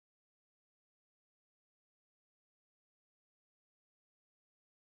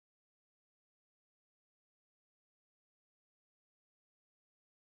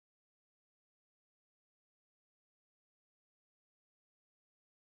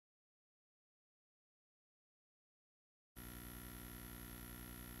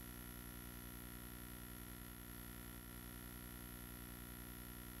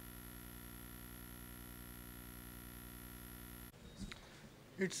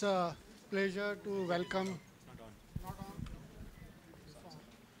It's a pleasure to welcome.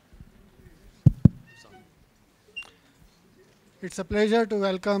 It's a pleasure to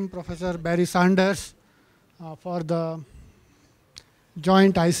welcome Professor Barry Sanders for the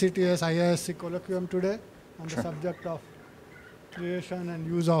joint ICTS-IISc colloquium today on the subject of creation and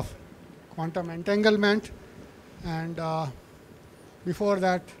use of quantum entanglement. And before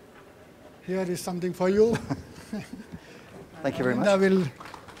that, here is something for you. Thank you very much. I will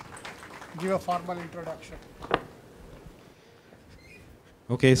give a formal introduction.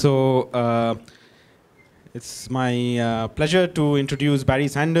 Okay, so it's my pleasure to introduce Barry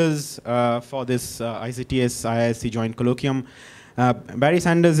Sanders for this ICTS-IISc joint colloquium. Barry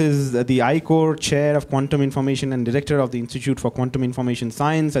Sanders is the I-Core Chair of Quantum Information and Director of the Institute for Quantum Information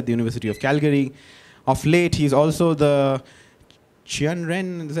Science at the University of Calgary. Of late, he's also the Chen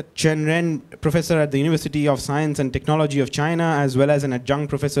Ren Professor at the University of Science and Technology of China, as well as an adjunct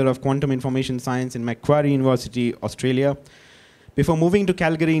professor of quantum information science in Macquarie University, Australia. Before moving to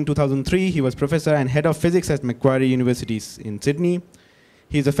Calgary in 2003, he was professor and head of physics at Macquarie University in Sydney.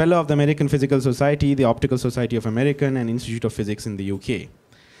 He is a fellow of the American Physical Society, the Optical Society of America, and Institute of Physics in the UK.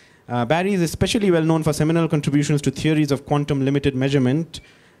 Barry is especially well known for seminal contributions to theories of quantum limited measurement,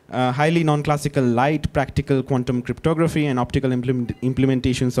 highly non-classical light, practical quantum cryptography, and optical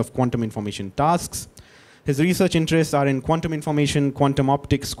implementations of quantum information tasks. His research interests are in quantum information, quantum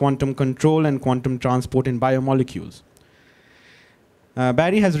optics, quantum control, and quantum transport in biomolecules.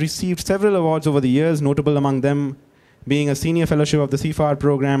 Barry has received several awards over the years, notable among them being a senior fellowship of the CFAR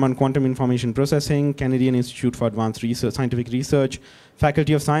program on quantum information processing, Canadian Institute for Advanced Research, Scientific Research,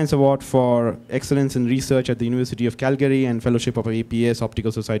 Faculty of Science Award for Excellence in Research at the University of Calgary, and fellowship of APS,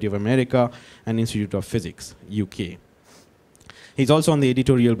 Optical Society of America, and Institute of Physics, UK. He's also on the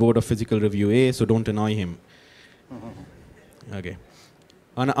editorial board of Physical Review A, so don't annoy him. Okay.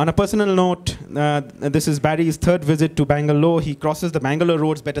 On a personal note, this is Barry's third visit to Bangalore. He crosses the Bangalore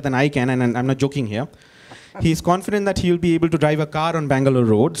roads better than I can, and I'm not joking here. He's confident that he'll be able to drive a car on Bangalore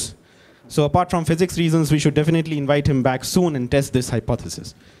roads. So apart from physics reasons, we should definitely invite him back soon and test this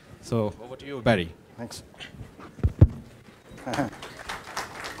hypothesis. So over to you, Barry. Thanks.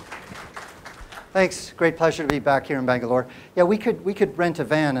 Thanks. Great pleasure to be back here in Bangalore. Yeah, we could rent a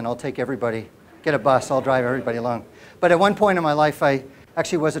van and I'll take everybody, get a bus, I'll drive everybody along. But at one point in my life, I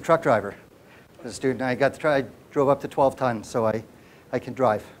actually was a truck driver. As a student, I drove up to 12 tons, so I can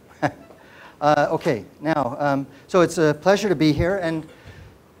drive. Okay, now, so it's a pleasure to be here, and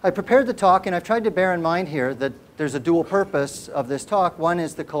I prepared the talk, and I've tried to bear in mind here that there's a dual purpose of this talk. One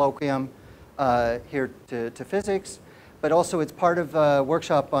is the colloquium here to physics, but also it's part of a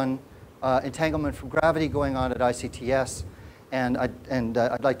workshop on entanglement from gravity going on at ICTS, and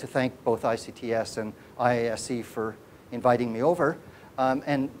I'd like to thank both ICTS and IISc for inviting me over.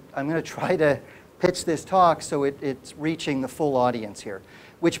 And I'm going to try to pitch this talk so it's reaching the full audience here,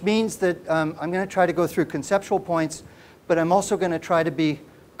 which means that I'm going to try to go through conceptual points, but I'm also going to try to be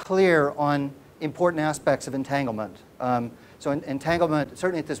clear on important aspects of entanglement. So entanglement,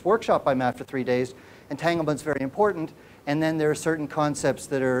 certainly at this workshop I'm at for 3 days, entanglement's very important, and then there are certain concepts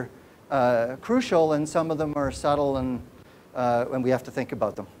that are crucial, and some of them are subtle, and we have to think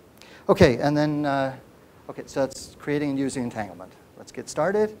about them. Okay, and then, okay, so that's creating and using entanglement. Let's get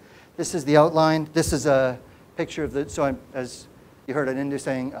started. This is the outline. This is a picture of the, so as you heard an Indu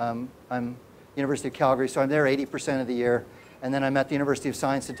saying, I'm University of Calgary, so I'm there 80% of the year. And then I'm at the University of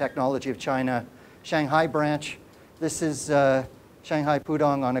Science and Technology of China, Shanghai branch. This is Shanghai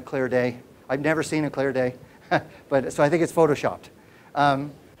Pudong on a clear day. I've never seen a clear day, but so I think it's photoshopped.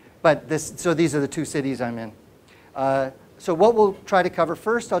 So these are the two cities I'm in. So what we'll try to cover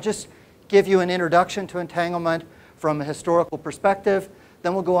first, I'll just give you an introduction to entanglement from a historical perspective.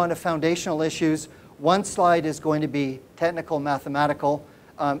 Then we'll go on to foundational issues. One slide is going to be technical, mathematical.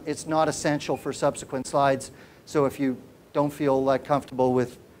 It's not essential for subsequent slides. So if you don't feel comfortable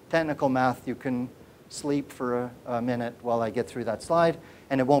with technical math, you can sleep for a minute while I get through that slide.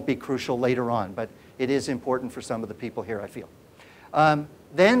 And it won't be crucial later on. But it is important for some of the people here, I feel.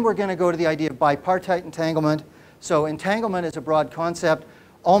 Then we're going to go to the idea of bipartite entanglement. So entanglement is a broad concept.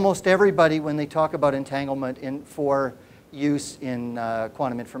 Almost everybody, when they talk about entanglement for use in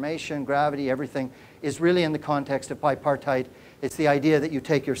quantum information, gravity, everything, is really in the context of bipartite. It's the idea that you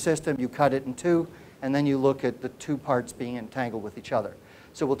take your system, you cut it in two, and then you look at the two parts being entangled with each other.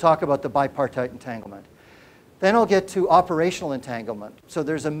 So we'll talk about the bipartite entanglement. Then I'll get to operational entanglement. So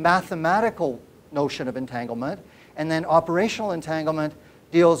there's a mathematical notion of entanglement, and then operational entanglement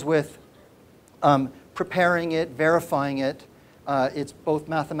deals with preparing it, verifying it. It's both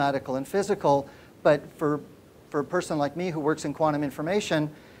mathematical and physical, but for for a person like me who works in quantum information,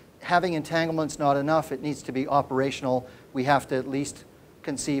 having entanglement's not enough. It needs to be operational. We have to at least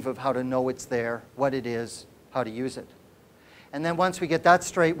conceive of how to know it's there, what it is, how to use it. And then once we get that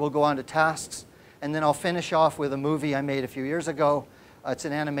straight, we'll go on to tasks. And then I'll finish off with a movie I made a few years ago. It's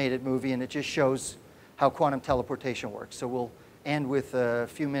an animated movie, and it just shows how quantum teleportation works. So we'll end with a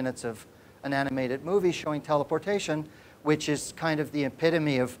few minutes of an animated movie showing teleportation, which is kind of the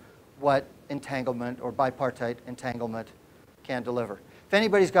epitome of what entanglement or bipartite entanglement can deliver. If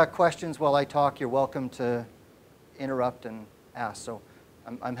anybody's got questions while I talk, you're welcome to interrupt and ask. So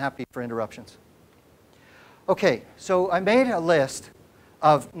I'm happy for interruptions. Okay, so I made a list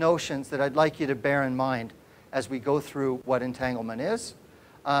of notions that I'd like you to bear in mind as we go through what entanglement is.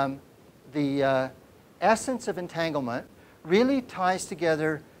 The essence of entanglement really ties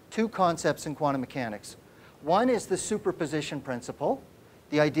together two concepts in quantum mechanics. One is the superposition principle,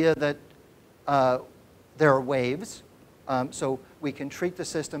 the idea that there are waves, so we can treat the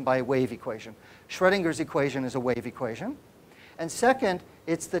system by a wave equation. Schrödinger's equation is a wave equation. And second,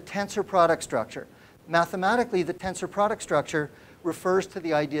 it's the tensor product structure. Mathematically, the tensor product structure refers to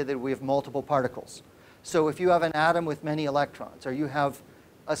the idea that we have multiple particles. So if you have an atom with many electrons, or you have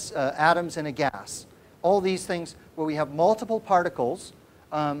atoms in a gas, all these things where we have multiple particles,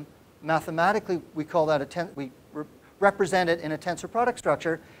 mathematically we call that we represent it in a tensor product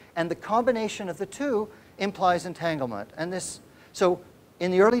structure, and the combination of the two implies entanglement. And so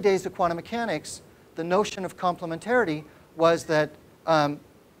in the early days of quantum mechanics, the notion of complementarity was that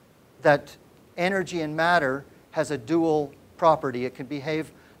that energy and matter has a dual property. It can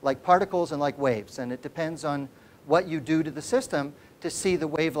behave like particles and like waves, and it depends on what you do to the system to see the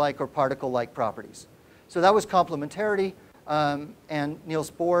wave-like or particle-like properties. So that was complementarity, and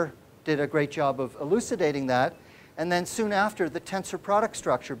Niels Bohr did a great job of elucidating that. And then soon after, the tensor product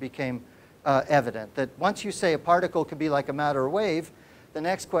structure became evident, that once you say a particle can be like a matter or wave, the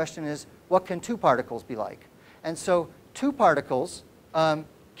next question is, what can two particles be like? And so two particles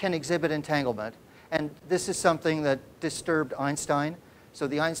can exhibit entanglement. And this is something that disturbed Einstein. So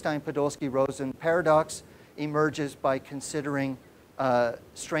the Einstein-Podolsky-Rosen paradox emerges by considering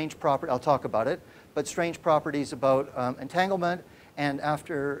strange properties. I'll talk about it, but strange properties about entanglement. And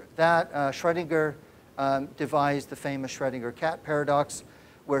after that, Schrödinger devised the famous Schrödinger cat paradox,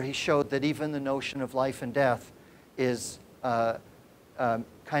 where he showed that even the notion of life and death is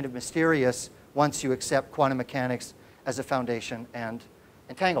kind of mysterious once you accept quantum mechanics as a foundation and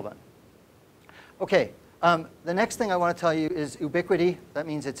entanglement. Okay, the next thing I want to tell you is ubiquity. That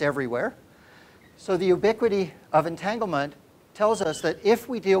means it's everywhere. So the ubiquity of entanglement tells us that if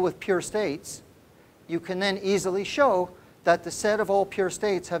we deal with pure states, you can then easily show that the set of all pure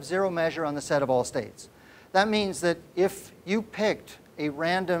states have zero measure on the set of all states. That means that if you picked a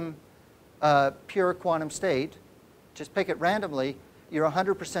random pure quantum state, just pick it randomly, you're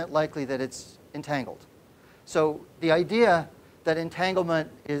 100% likely that it's entangled. So the idea that entanglement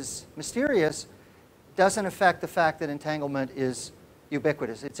is mysterious doesn't affect the fact that entanglement is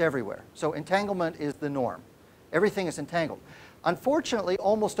ubiquitous. It's everywhere. So entanglement is the norm. Everything is entangled. Unfortunately,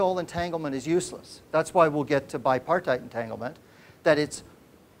 almost all entanglement is useless. That's why we'll get to bipartite entanglement, that it's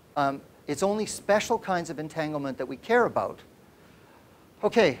only special kinds of entanglement that we care about.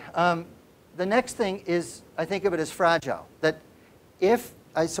 Okay, the next thing is, I think of it as fragile. That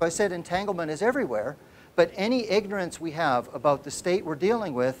so I said entanglement is everywhere, but any ignorance we have about the state we're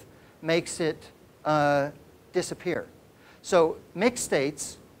dealing with makes it disappear. So mixed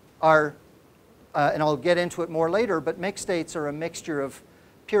states are, and I'll get into it more later, but mixed states are a mixture of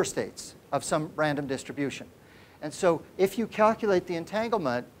pure states of some random distribution. And so if you calculate the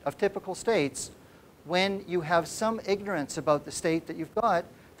entanglement of typical states, when you have some ignorance about the state that you've got,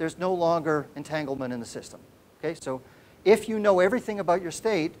 there's no longer entanglement in the system. Okay, so if you know everything about your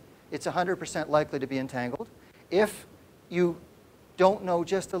state, it's 100% likely to be entangled. If you don't know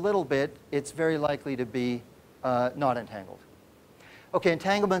just a little bit, it's very likely to be not entangled. Okay,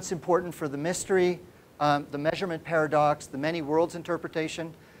 entanglement's important for the mystery, the measurement paradox, the many worlds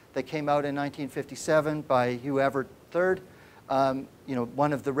interpretation that came out in 1957 by Hugh Everett III.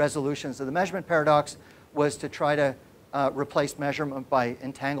 One of the resolutions of the measurement paradox was to try to replace measurement by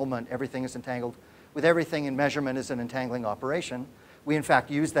entanglement. Everything is entangled with everything, and measurement is an entangling operation. We, in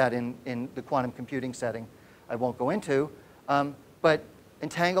fact, use that in the quantum computing setting I won't go into. But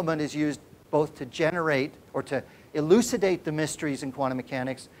entanglement is used both to generate or to elucidate the mysteries in quantum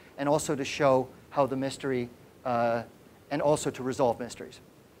mechanics, and also to show how the mystery, and also to resolve mysteries.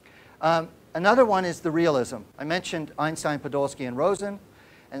 Another one is the realism. I mentioned Einstein, Podolsky, and Rosen.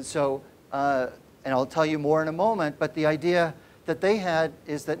 And so, and I'll tell you more in a moment, but the idea that they had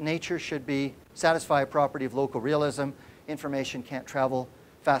is that nature should be satisfy a property of local realism. Information can't travel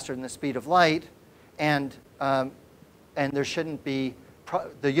faster than the speed of light, and there shouldn't be,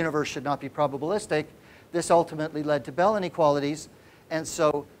 the universe should not be probabilistic. This ultimately led to Bell inequalities, and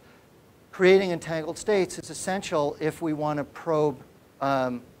so creating entangled states is essential if we want to probe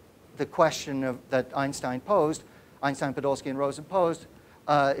the question that Einstein posed, Einstein, Podolsky, and Rosen posed.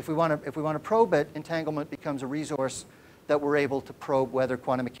 If we want to probe it, entanglement becomes a resource that we're able to probe whether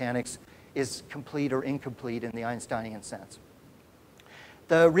quantum mechanics is complete or incomplete in the Einsteinian sense.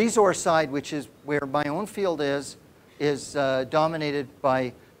 The resource side, which is where my own field is dominated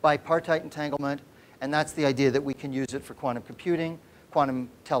by bipartite entanglement, and that's the idea that we can use it for quantum computing, quantum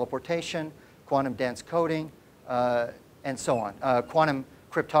teleportation, quantum dense coding, and so on, quantum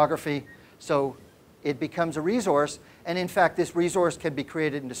cryptography. So it becomes a resource, and in fact, this resource can be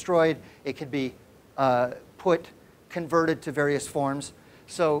created and destroyed. It can be converted to various forms.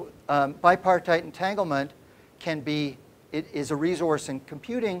 So bipartite entanglement it is a resource in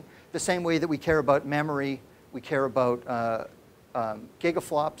computing the same way that we care about memory, we care about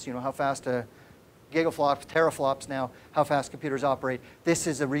gigaflops, you know, how fast gigaflops, teraflops now, how fast computers operate. This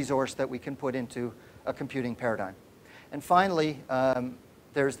is a resource that we can put into a computing paradigm. And finally,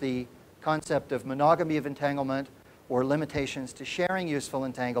 there's the concept of monogamy of entanglement, or limitations to sharing useful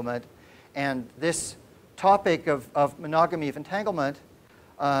entanglement. And this topic of monogamy of entanglement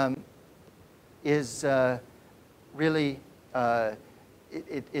is really,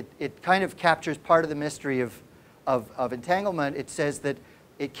 it kind of captures part of the mystery of entanglement. It says that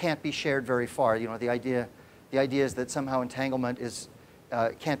it can't be shared very far. You know, the idea is that somehow entanglement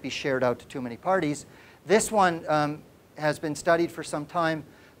can't be shared out to too many parties. This one has been studied for some time,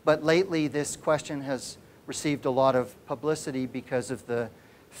 but lately this question has received a lot of publicity because of the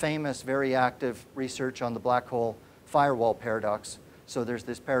famous, very active research on the black hole firewall paradox. So there's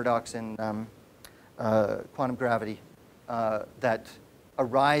this paradox in quantum gravity that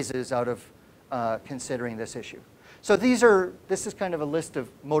arises out of considering this issue. So this is kind of a list of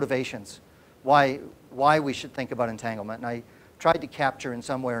motivations why we should think about entanglement. And I tried to capture in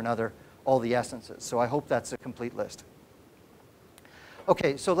some way or another all the essences. So I hope that's a complete list.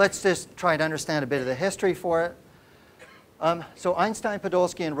 Okay, so let's just try to understand a bit of the history for it. So Einstein,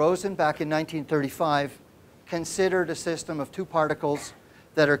 Podolsky, and Rosen back in 1935 considered a system of two particles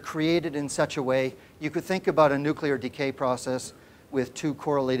that are created in such a way you could think about a nuclear decay process with two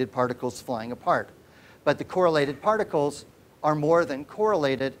correlated particles flying apart. But the correlated particles are more than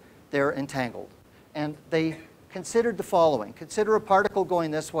correlated, they're entangled. And they considered the following. Consider a particle going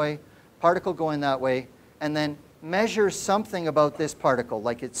this way, particle going that way, and then measure something about this particle,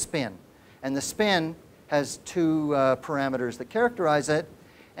 like its spin. And the spin has two parameters that characterize it,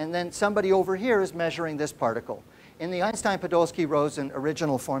 and then somebody over here is measuring this particle. In the Einstein-Podolsky-Rosen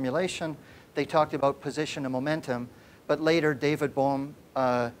original formulation, they talked about position and momentum, but later David Bohm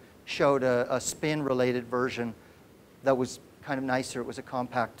showed a spin-related version that was kind of nicer. It was a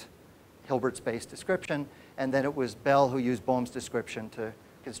compact Hilbert space description, and then it was Bell who used Bohm's description to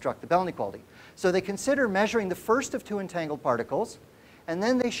construct the Bell inequality. So they consider measuring the first of two entangled particles, and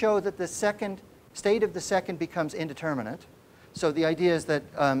then they show that the second state of the second becomes indeterminate. So the idea is that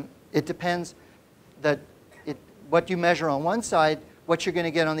it depends that what you measure on one side, what you're going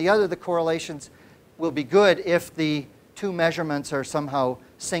to get on the other, the correlations will be good if the two measurements are somehow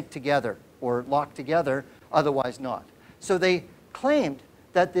synced together or locked together, otherwise not. So they claimed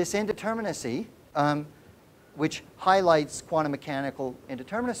that this indeterminacy, which highlights quantum mechanical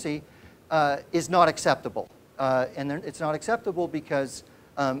indeterminacy, is not acceptable. And it's not acceptable because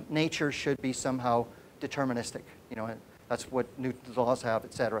nature should be somehow deterministic. You know, that's what Newton's laws have,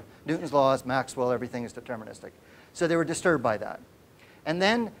 et cetera. Newton's laws, Maxwell, everything is deterministic. So they were disturbed by that. And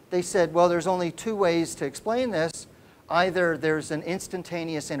then they said, well, there's only two ways to explain this. Either there's an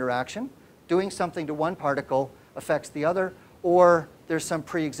instantaneous interaction, doing something to one particle affects the other, or there's some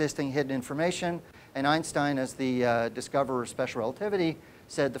pre-existing hidden information. And Einstein, as the discoverer of special relativity,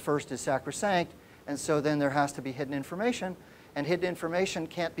 said the first is sacrosanct, and so then there has to be hidden information. And hidden information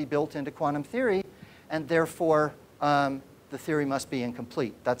can't be built into quantum theory, and therefore the theory must be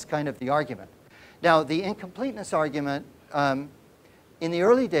incomplete. That's kind of the argument. Now, the incompleteness argument, in the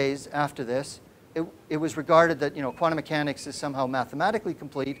early days after this, it was regarded that quantum mechanics is somehow mathematically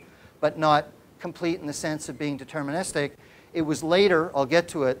complete, but not complete in the sense of being deterministic. It was later, I'll get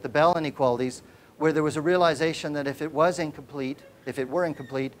to it, the Bell inequalities, where there was a realization that if it were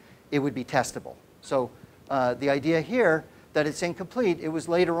incomplete, it would be testable. So the idea here that it's incomplete, it was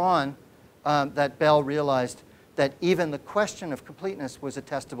later on that Bell realized that even the question of completeness was a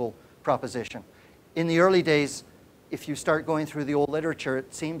testable proposition. In the early days, if you start going through the old literature,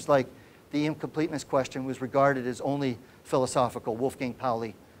 it seems like the incompleteness question was regarded as only philosophical. Wolfgang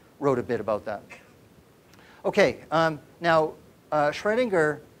Pauli wrote a bit about that. Okay, now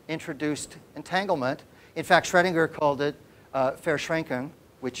Schrödinger introduced entanglement. In fact, Schrödinger called it Verschränkung,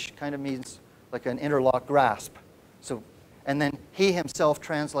 which kind of means like an interlock grasp. So, and then he himself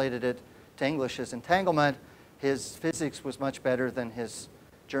translated it to English as entanglement. His physics was much better than his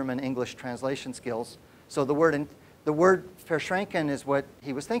German-English translation skills. So the word Verschränken is what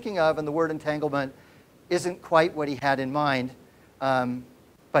he was thinking of, and the word entanglement isn't quite what he had in mind,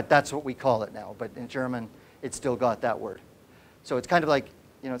 but that's what we call it now. But in German, it's still got that word. So it's kind of like,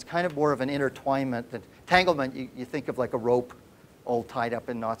 it's kind of more of an intertwinement. Than entanglement, you think of like a rope all tied up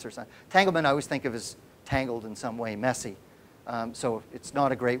in knots or something. Entanglement, I always think of as tangled in some way, messy. So it's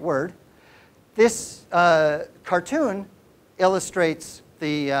not a great word. This cartoon illustrates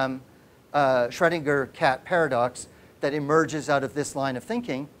the Schrödinger cat paradox that emerges out of this line of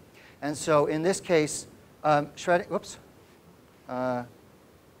thinking. And so in this case, in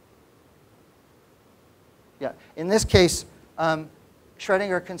this case,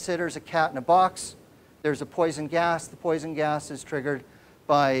 Schrödinger considers a cat in a box. There's a poison gas. The poison gas is triggered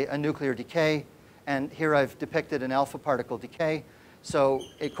by a nuclear decay. And here I've depicted an alpha particle decay. So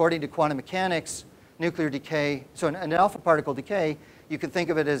according to quantum mechanics, nuclear decay, so an alpha particle decay, you can think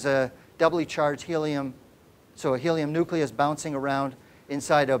of it as a doubly charged helium, so a helium nucleus bouncing around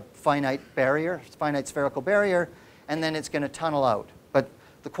inside a finite barrier, finite spherical barrier, and then it's going to tunnel out. But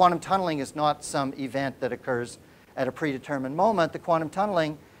the quantum tunneling is not some event that occurs at a predetermined moment. The quantum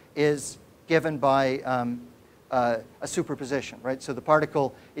tunneling is given by a superposition, right? So the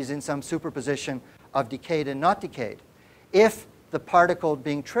particle is in some superposition of decayed and not decayed. If the particle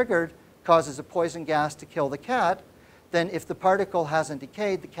being triggered causes a poison gas to kill the cat, then if the particle hasn't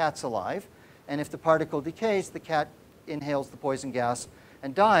decayed, the cat's alive. And if the particle decays, the cat inhales the poison gas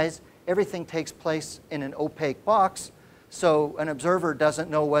and dies. Everything takes place in an opaque box, so an observer doesn't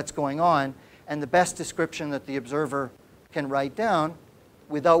know what's going on. And the best description that the observer can write down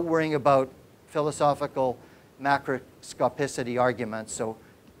without worrying about philosophical macroscopicity arguments, so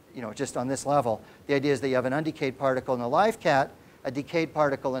just on this level, the idea is that you have an undecayed particle in a live cat, a decayed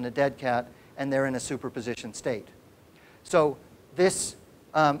particle in a dead cat, and they're in a superposition state. So this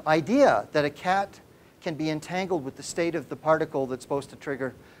idea that a cat can be entangled with the state of the particle that's supposed to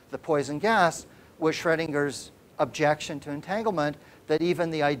trigger the poison gas was Schrödinger's objection to entanglement, that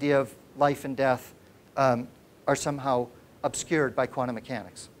even the idea of life and death are somehow obscured by quantum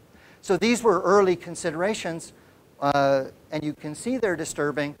mechanics. So these were early considerations, and you can see they're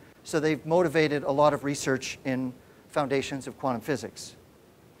disturbing, so they've motivated a lot of research in foundations of quantum physics.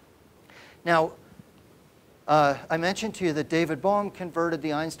 Now, I mentioned to you that David Bohm converted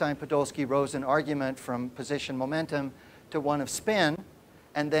the Einstein-Podolsky-Rosen argument from position momentum to one of spin,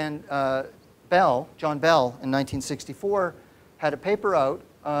 and then John Bell, in 1964, had a paper out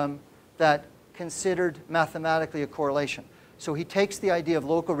that considered mathematically a correlation. So he takes the idea of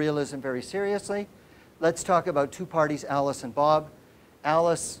local realism very seriously. Let's talk about two parties, Alice and Bob.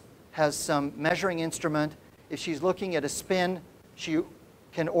 Alice has some measuring instrument. If she's looking at a spin, she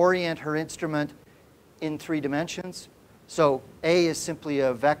can orient her instrument in 3 dimensions. So A is simply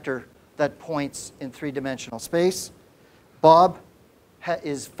a vector that points in 3-dimensional space. Bob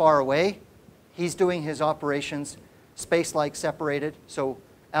is far away. He's doing his operations space-like separated. So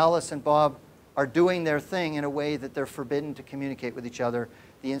Alice and Bob are doing their thing in a way that they're forbidden to communicate with each other.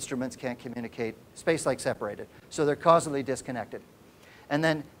 The instruments can't communicate, space-like separated. So they're causally disconnected. And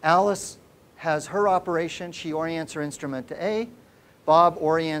then Alice has her operation. She orients her instrument to A. Bob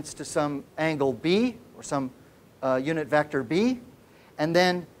orients to some angle B, or some unit vector B. And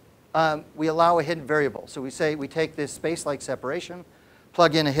then we allow a hidden variable. So we take this space-like separation,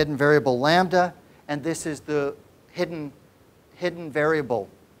 plug in a hidden variable lambda, and this is the hidden variable,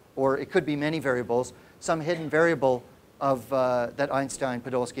 or it could be many variables, some hidden variable of that Einstein,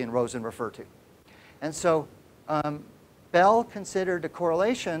 Podolsky, and Rosen refer to. And so Bell considered a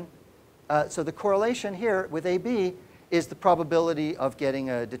correlation. So the correlation here with AB is the probability of getting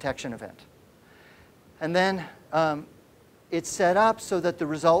a detection event. And then it's set up so that the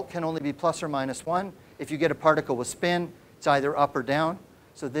result can only be plus or minus 1. If you get a particle with spin, it's either up or down.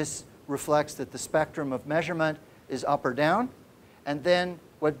 So this reflects that the spectrum of measurement is up or down. And then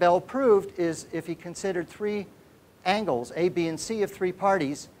what Bell proved is if he considered 3 angles, A, B, and C of 3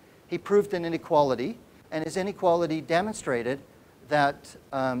 parties, he proved an inequality. And his inequality demonstrated that,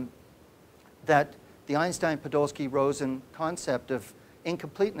 that the Einstein-Podolsky-Rosen concept of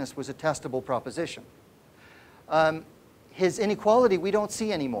incompleteness was a testable proposition. His inequality we don't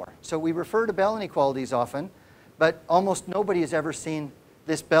see anymore. So we refer to Bell inequalities often, but almost nobody has ever seen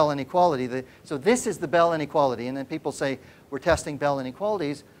this Bell inequality. So this is the Bell inequality. And then people say, we're testing Bell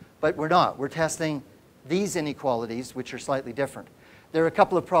inequalities, but we're not. We're testing these inequalities, which are slightly different. There are a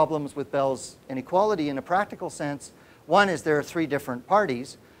couple of problems with Bell's inequality in a practical sense. One is there are 3 different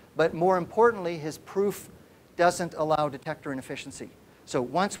parties, but more importantly, his proof doesn't allow detector inefficiency. So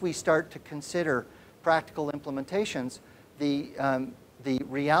once we start to consider practical implementations, the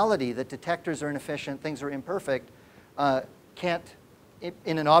reality that detectors are inefficient, things are imperfect, can't,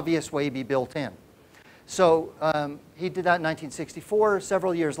 in an obvious way, be built in. So he did that in 1964.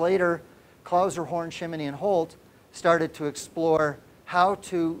 Several years later, Clauser, Horn, Shimony, and Holt started to explore how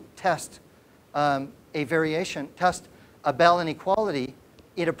to test a variation, test a Bell inequality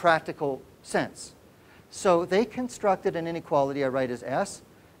in a practical sense. So they constructed an inequality I write as S.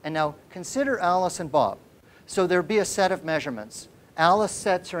 And now consider Alice and Bob. So there'd be a set of measurements. Alice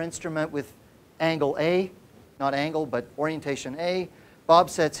sets her instrument with angle A, not angle, but orientation A. Bob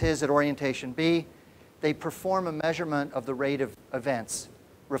sets his at orientation B. They perform a measurement of the rate of events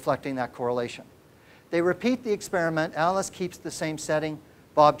reflecting that correlation. They repeat the experiment. Alice keeps the same setting.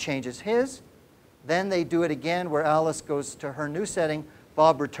 Bob changes his. Then they do it again where Alice goes to her new setting.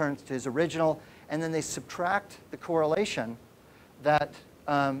 Bob returns to his original. And then they subtract the correlation that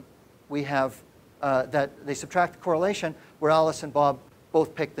we have, they subtract the correlation where Alice and Bob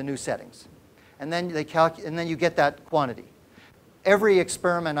both pick the new settings. And then you get that quantity. Every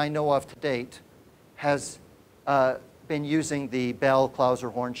experiment I know of to date has been using the Bell,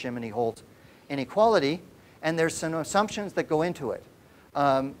 Clauser, Horn, Shimony, Holt inequality, and there's some assumptions that go into it.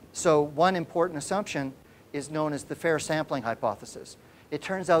 So one important assumption is known as the fair sampling hypothesis. It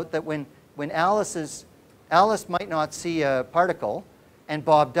turns out that when Alice might not see a particle and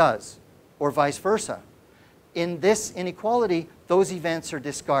Bob does, or vice versa. In this inequality, those events are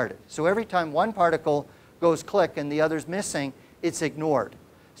discarded. So every time one particle goes click and the other's missing, it's ignored.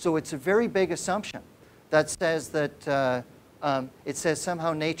 So it's a very big assumption that says that it says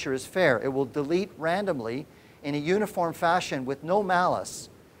somehow nature is fair. It will delete randomly in a uniform fashion with no malice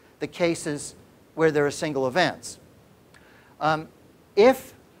the cases where there are single events.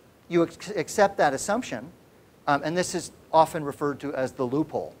 If you accept that assumption, and this is often referred to as the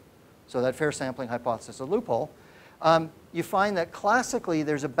loophole, so that fair sampling hypothesis, a loophole, you find that classically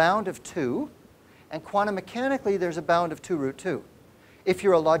there's a bound of 2, and quantum mechanically there's a bound of 2 root 2. If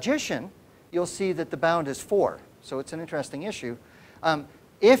you're a logician, you'll see that the bound is 4, so it's an interesting issue.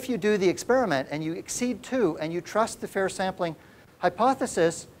 If you do the experiment and you exceed 2 and you trust the fair sampling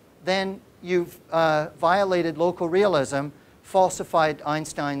hypothesis, then you've violated local realism, falsified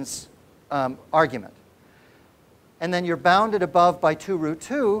Einstein's argument. And then you're bounded above by 2 root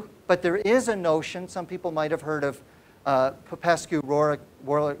 2, but there is a notion, some people might have heard of Popescu,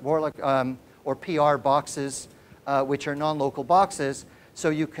 Rohrlich, or PR boxes, which are non-local boxes. So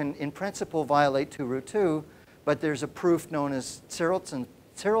you can, in principle, violate 2 root 2, but there's a proof known as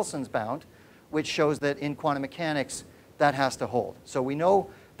Tserelsson's bound, which shows that in quantum mechanics, that has to hold. So we know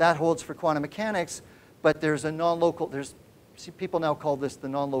that holds for quantum mechanics, but there's a non-local, people now call this the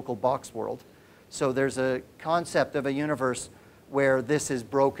non-local box world. So there's a concept of a universe where this is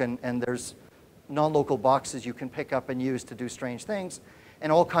broken and there's non-local boxes you can pick up and use to do strange things.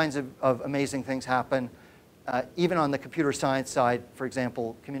 And all kinds of amazing things happen. Even on the computer science side, for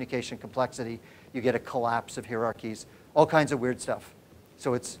example, communication complexity, you get a collapse of hierarchies, all kinds of weird stuff.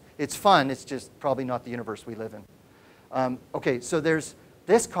 So it's fun, it's just probably not the universe we live in. Okay, so there's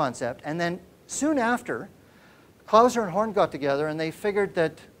this concept. And then soon after, Clauser and Horn got together and they figured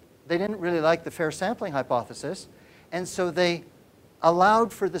that they didn't really like the fair sampling hypothesis. And so they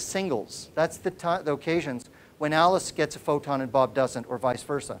allowed for the singles. That's the occasions when Alice gets a photon and Bob doesn't, or vice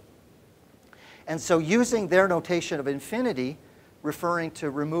versa. And so using their notation of infinity, referring to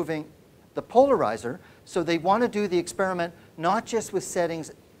removing the polarizer, so they want to do the experiment not just with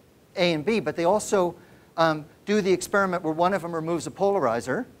settings A and B, but they also do the experiment where one of them removes a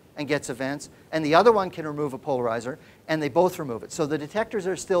polarizer and gets events, and the other one can remove a polarizer, and they both remove it. So the detectors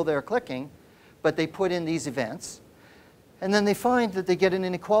are still there clicking, but they put in these events. And then they find that they get an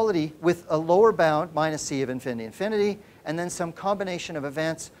inequality with a lower bound, minus C of infinity, and then some combination of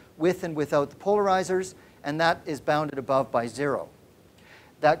events with and without the polarizers, and that is bounded above by 0.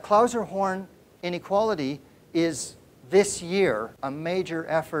 That Clauser-Horn inequality is, this year, a major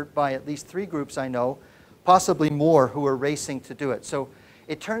effort by at least 3 groups I know, possibly more, who are racing to do it. So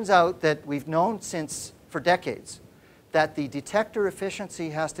it turns out that we've known for decades, that the detector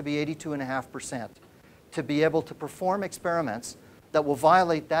efficiency has to be 82.5% to be able to perform experiments that will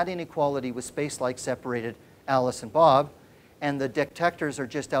violate that inequality with space-like separated Alice and Bob. And the detectors are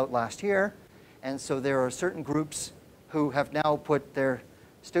just out last year. And so there are certain groups who have now put their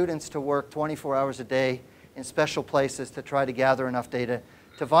students to work 24 hours a day in special places to try to gather enough data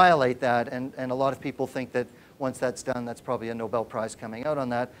to violate that. And a lot of people think that once that's done, that's probably a Nobel Prize coming out on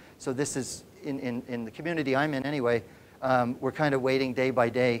that. So this is, in the community I'm in anyway, we're kind of waiting day by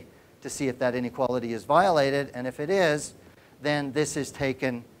day to see if that inequality is violated. And if it is, then this is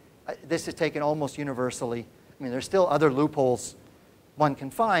taken almost universally. I mean, there's still other loopholes one can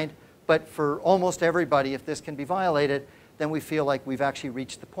find, but for almost everybody, if this can be violated, then we feel like we've actually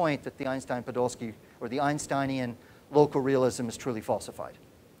reached the point that the Einstein-Podolsky or the Einsteinian local realism is truly falsified.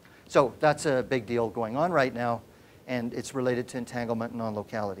 So that's a big deal going on right now, and it's related to entanglement and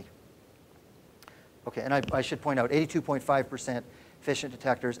non-locality. Okay, and I should point out 82.5% efficient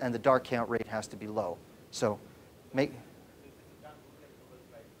detectors, and the dark count rate has to be low. So make...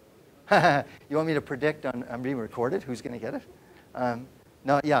 You want me to predict on, I'm being recorded, who's going to get it?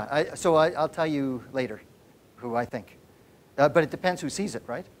 No, yeah, I'll tell you later who I think. But it depends who sees it,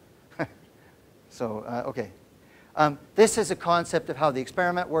 right? So, okay. This is a concept of how the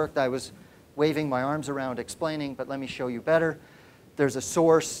experiment worked. I was waving my arms around explaining, but let me show you better. There's a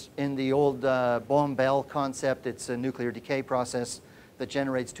source in the old Bohm-Bell concept. It's a nuclear decay process that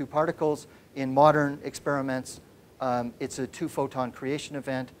generates two particles. In modern experiments, it's a two-photon creation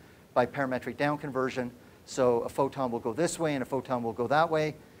event by parametric down conversion. So a photon will go this way and a photon will go that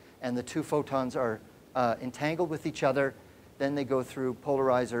way, and the two photons are entangled with each other. Then they go through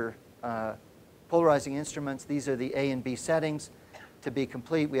polarizing instruments. These are the A and B settings. To be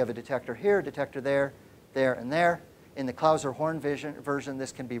complete, we have a detector here, a detector there, there, and there. In the Clauser-Horn version,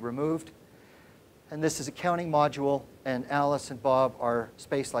 this can be removed. And this is a counting module, and Alice and Bob are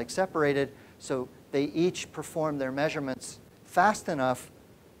space-like separated, so they each perform their measurements fast enough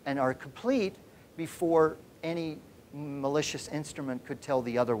and are complete before any malicious instrument could tell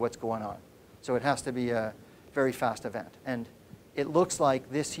the other what's going on. So it has to be a very fast event. And it looks like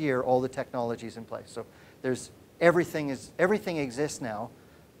this year all the technology is in place. So there's everything exists now,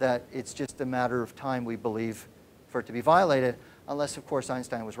 that it's just a matter of time, we believe, for it to be violated, unless, of course,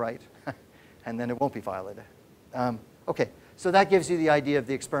 Einstein was right, and then it won't be violated. Okay, so that gives you the idea of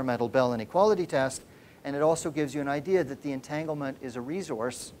the experimental Bell inequality test, and it also gives you an idea that the entanglement is a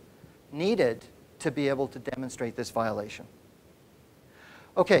resource needed to be able to demonstrate this violation.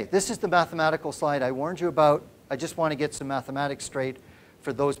 Okay, this is the mathematical slide I warned you about. I just want to get some mathematics straight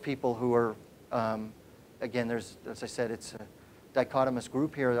for those people who are, again, as I said, it's a dichotomous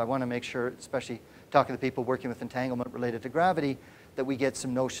group here. I want to make sure, especially talking to people working with entanglement related to gravity, that we get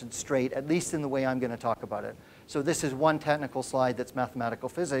some notions straight, at least in the way I'm going to talk about it. So this is one technical slide that's mathematical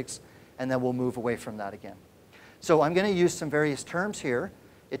physics, and then we'll move away from that again. So I'm going to use some various terms here.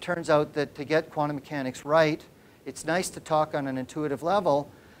 It turns out that to get quantum mechanics right, it's nice to talk on an intuitive level,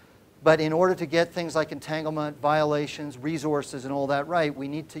 but in order to get things like entanglement, violations, resources, and all that right, we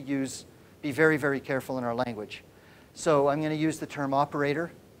need to be very, very careful in our language. So I'm going to use the term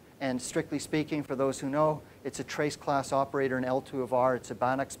operator, and strictly speaking, for those who know, it's a trace class operator in L2 of R. It's a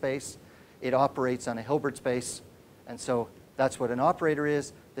Banach space. It operates on a Hilbert space, and so that's what an operator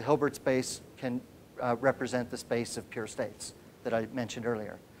is. The Hilbert space can represent the space of pure states that I mentioned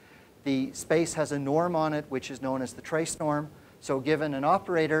earlier. The space has a norm on it, which is known as the trace norm. So given an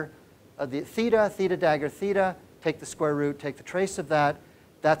operator, the theta dagger theta, take the square root, take the trace of that.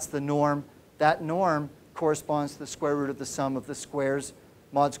 That's the norm. That norm corresponds to the square root of the sum of the squares,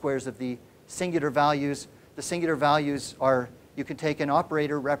 mod squares of the singular values. The singular values are, you can take an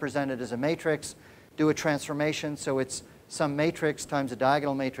operator represented as a matrix, do a transformation, so it's some matrix times a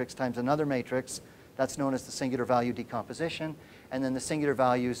diagonal matrix times another matrix. That's known as the singular value decomposition. And then the singular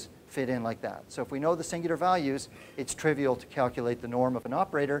values fit in like that. So if we know the singular values, it's trivial to calculate the norm of an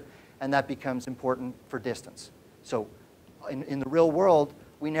operator, and that becomes important for distance. So in the real world,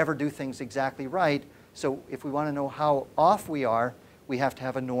 we never do things exactly right. So if we want to know how off we are, we have to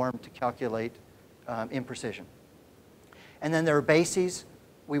have a norm to calculate imprecision. And then there are bases.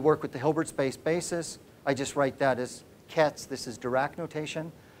 We work with the Hilbert space basis. I just write that as Ketz. This is Dirac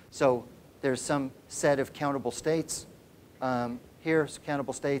notation. So there's some set of countable states. Here's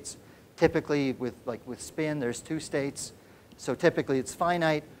countable states. Typically, with spin, there's two states. So typically, it's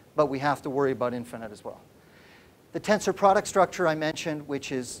finite, but we have to worry about infinite as well. The tensor product structure I mentioned,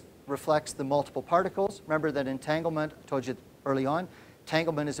 which reflects the multiple particles. Remember that entanglement, I told you early on,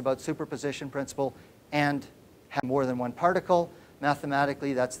 entanglement is about superposition principle and have more than one particle.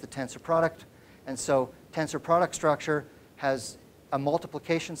 Mathematically, that's the tensor product. And so tensor product structure has a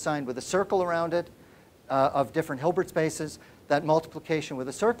multiplication sign with a circle around it of different Hilbert spaces. That multiplication with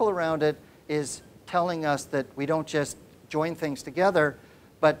a circle around it is telling us that we don't just join things together,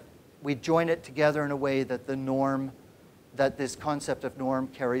 but we join it together in a way that the norm that this concept of norm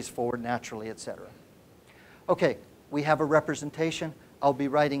carries forward naturally, etc. Okay, we have a representation. I'll be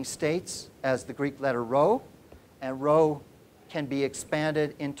writing states as the Greek letter rho, and rho can be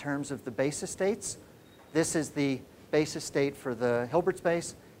expanded in terms of the basis states. This is the basis state for the Hilbert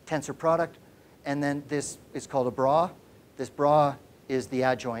space, tensor product, and then this is called a bra. This bra is the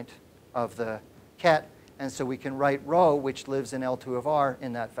adjoint of the ket, and so we can write rho, which lives in L2 of R,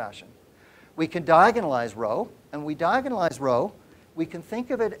 in that fashion. We can diagonalize rho, and we diagonalize rho, we can think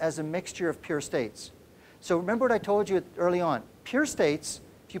of it as a mixture of pure states. So remember what I told you early on. Pure states,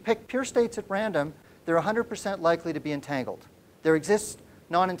 if you pick pure states at random, they're 100% likely to be entangled. There exist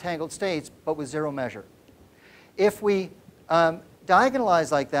non-entangled states, but with zero measure. If we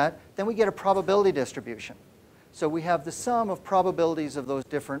diagonalize like that, then we get a probability distribution. So we have the sum of probabilities of those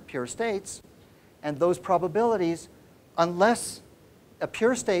different pure states, and those probabilities, unless a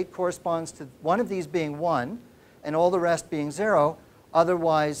pure state corresponds to one of these being 1 and all the rest being 0,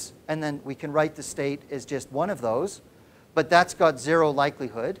 otherwise, and then we can write the state as just one of those, but that's got 0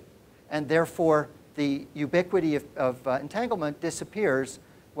 likelihood, and therefore the ubiquity of entanglement disappears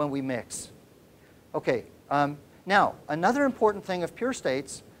when we mix. Okay, now another important thing of pure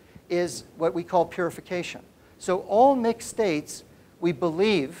states is what we call purification. So all mixed states, we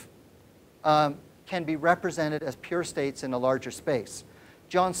believe, can be represented as pure states in a larger space.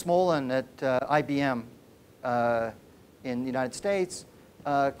 John Smolin at IBM in the United States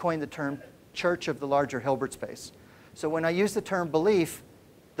coined the term church of the larger Hilbert space. So when I use the term belief,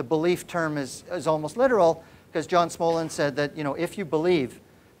 the belief term is almost literal, because John Smolin said that, you know, if you believe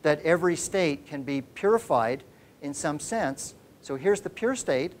that every state can be purified in some sense, so here's the pure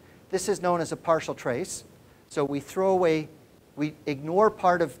state. This is known as a partial trace. So we throw away, we ignore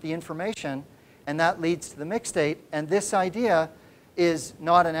part of the information, and that leads to the mixed state. And this idea is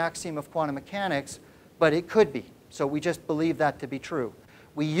not an axiom of quantum mechanics, but it could be. So we just believe that to be true.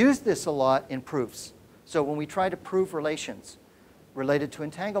 We use this a lot in proofs. So when we try to prove relations related to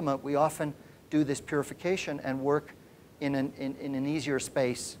entanglement, we often do this purification and work in an easier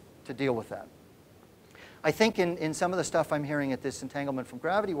space to deal with that. I think in some of the stuff I'm hearing at this Entanglement from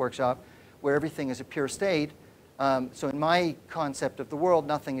Gravity workshop, where everything is a pure state, so in my concept of the world,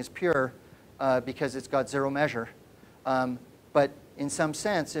 nothing is pure because it's got zero measure. But in some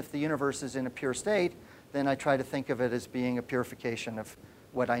sense, if the universe is in a pure state, then I try to think of it as being a purification of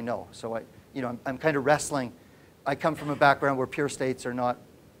what I know. So I'm kind of wrestling. I come from a background where pure states are not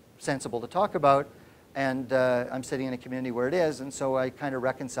sensible to talk about, and I'm sitting in a community where it is, and so I kind of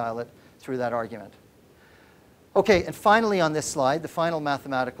reconcile it through that argument. Okay, and finally on this slide, the final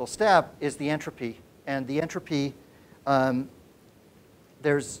mathematical step is the entropy. And the entropy,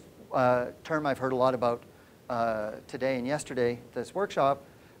 there's a term I've heard a lot about today and yesterday, this workshop,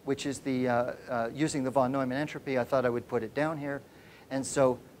 which is the using the von Neumann entropy. I thought I would put it down here. And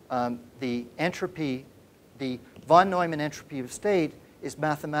so the entropy, the von Neumann entropy of state is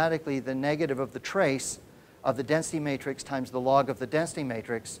mathematically the negative of the trace of the density matrix times the log of the density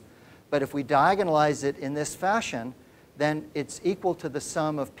matrix. But if we diagonalize it in this fashion, then it's equal to the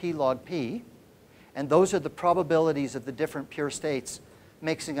sum of p log p. And those are the probabilities of the different pure states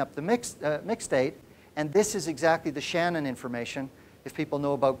mixing up the mixed state. And this is exactly the Shannon information. If people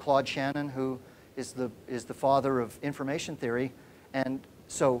know about Claude Shannon, who is the father of information theory. And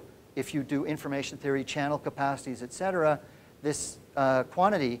so if you do information theory, channel capacities, et cetera, this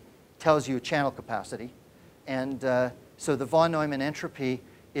quantity tells you channel capacity. And so the von Neumann entropy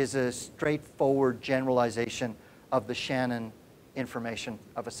is a straightforward generalization of the Shannon information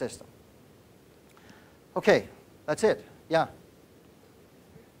of a system. Okay, that's it. Yeah?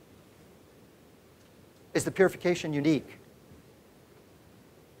 Is the purification unique?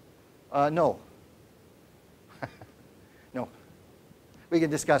 No. No. We can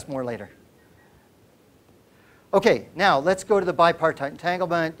discuss more later. Okay, now let's go to the bipartite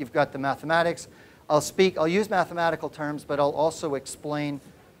entanglement. You've got the mathematics. I'll use mathematical terms, but I'll also explain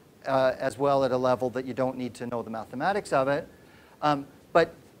as well at a level that you don't need to know the mathematics of it.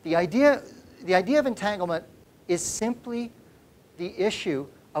 But the idea of entanglement is simply the issue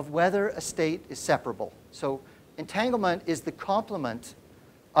of whether a state is separable. So entanglement is the complement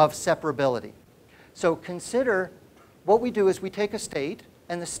of separability. So consider what we do is we take a state,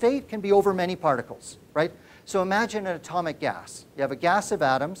 and the state can be over many particles, right? So imagine an atomic gas. You have a gas of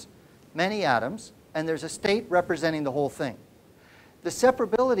atoms, many atoms, and there's a state representing the whole thing. The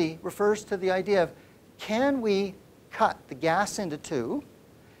separability refers to the idea of, can we cut the gas into two,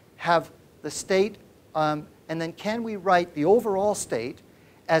 have the state, and then can we write the overall state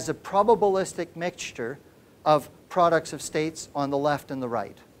as a probabilistic mixture of products of states on the left and the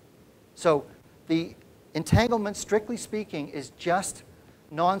right? So the entanglement, strictly speaking, is just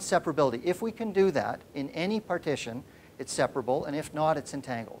non-separability. If we can do that in any partition, it's separable, and if not, it's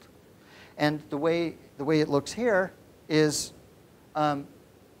entangled. And the way it looks here is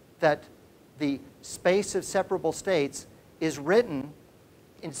that the space of separable states is written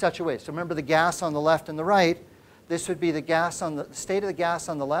in such a way. So remember the gas on the left and the right. This would be the gas on the state of the gas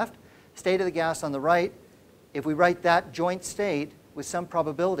on the left, state of the gas on the right. If we write that joint state with some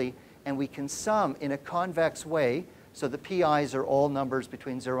probability, and we can sum in a convex way, so the pi's are all numbers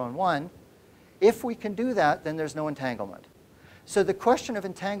between 0 and 1, if we can do that, then there's no entanglement. So the question of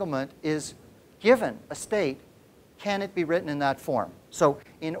entanglement is, given a state, can it be written in that form? So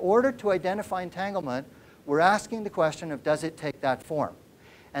in order to identify entanglement, we're asking the question of, does it take that form?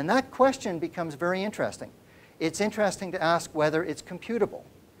 And that question becomes very interesting. It's interesting to ask whether it's computable.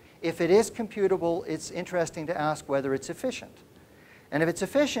 If it is computable, it's interesting to ask whether it's efficient. And if it's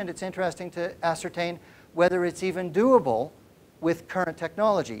efficient, it's interesting to ascertain whether it's even doable with current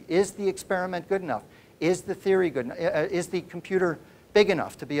technology. Is the experiment good enough? Is the theory good enough? Is the computer big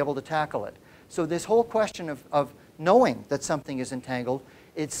enough to be able to tackle it? So this whole question of knowing that something is entangled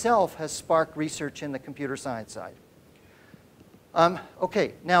itself has sparked research in the computer science side.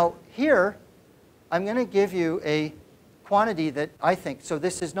 Okay, now here I'm going to give you a quantity that I think, so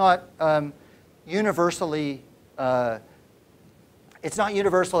this is not universally, it's not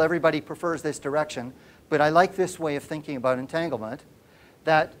universal, everybody prefers this direction, but I like this way of thinking about entanglement,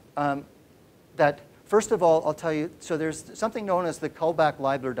 that first of all, I'll tell you, so there's something known as the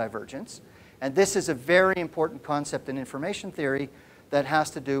Kullback-Leibler divergence, and this is a very important concept in information theory that has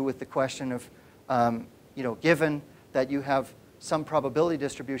to do with the question of, given that you have some probability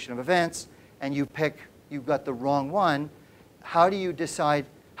distribution of events, and you've got the wrong one, how do you decide,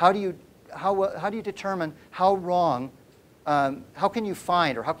 how do you determine how wrong, how can you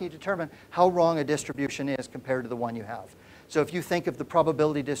find, or how can you determine how wrong a distribution is compared to the one you have? So if you think of the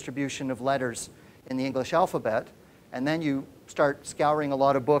probability distribution of letters in the English alphabet, and then you start scouring a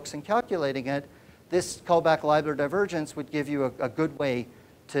lot of books and calculating it, this Kullback-Leibler divergence would give you a good way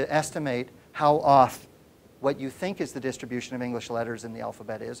to estimate how off what you think is the distribution of English letters in the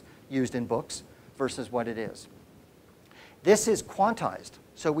alphabet is used in books versus what it is. This is quantized.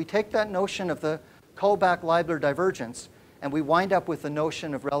 So we take that notion of the Kullback-Leibler divergence and we wind up with the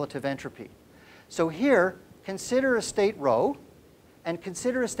notion of relative entropy. So here, consider a state rho and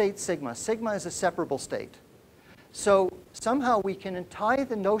consider a state sigma. Sigma is a separable state. So somehow we can tie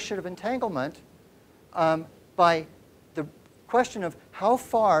the notion of entanglement by the question of how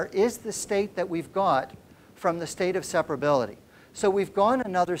far is the state that we've got from the state of separability. So we've gone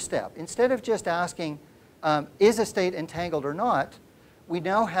another step. Instead of just asking, is a state entangled or not, we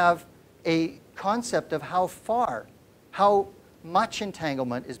now have a concept of how far, how much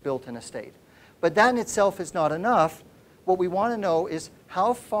entanglement is built in a state. But that in itself is not enough. What we want to know is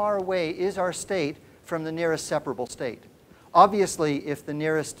how far away is our state from the nearest separable state. Obviously, if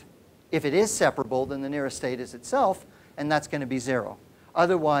it is separable, then the nearest state is itself, and that's going to be 0.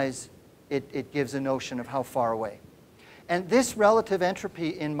 Otherwise, it gives a notion of how far away. And this relative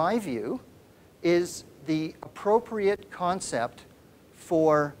entropy, in my view, is the appropriate concept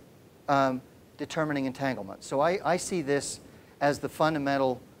for determining entanglement. So I see this as the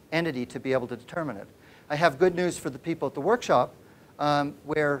fundamental entity to be able to determine it. I have good news for the people at the workshop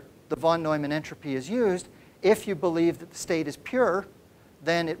where the von Neumann entropy is used. If you believe that the state is pure,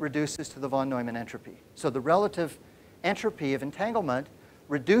 then it reduces to the von Neumann entropy. So the relative entropy of entanglement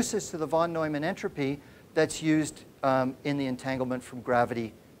reduces to the von Neumann entropy that's used in the entanglement from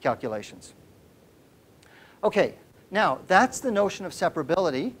gravity calculations. Okay, now that's the notion of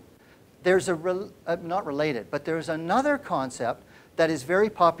separability. There's not related, but there's another concept that is very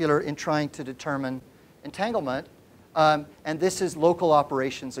popular in trying to determine entanglement, and this is local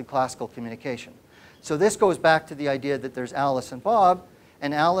operations in classical communication. So this goes back to the idea that there's Alice and Bob,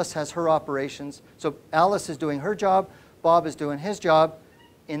 and Alice has her operations. So Alice is doing her job, Bob is doing his job.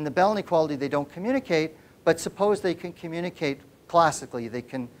 In the Bell inequality, they don't communicate, but suppose they can communicate classically. They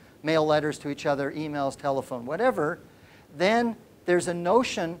can mail letters to each other, emails, telephone, whatever. Then there's a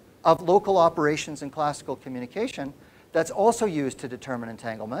notion of local operations in classical communication that's also used to determine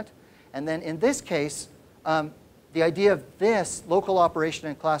entanglement. And then in this case, the idea of this local operation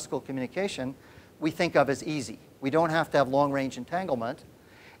in classical communication we think of as easy. We don't have to have long-range entanglement.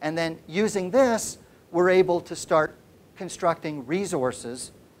 And then using this, we're able to start constructing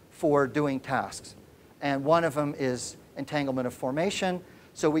resources for doing tasks. And one of them is entanglement of formation.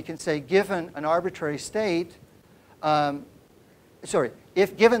 So we can say, given an arbitrary state,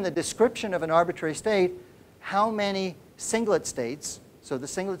 if given the description of an arbitrary state, how many singlet states, so the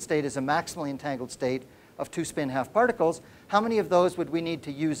singlet state is a maximally entangled state of 2 spin-half particles, how many of those would we need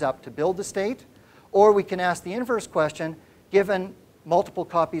to use up to build the state? Or we can ask the inverse question, given multiple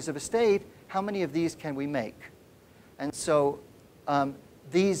copies of a state, how many of these can we make? And so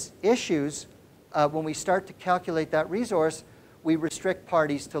these issues, when we start to calculate that resource, we restrict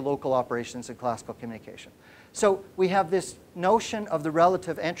parties to local operations and classical communication. So we have this notion of the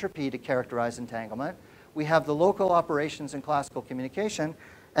relative entropy to characterize entanglement. We have the local operations and classical communication,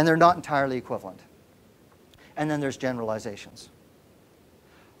 and they're not entirely equivalent. And then there's generalizations.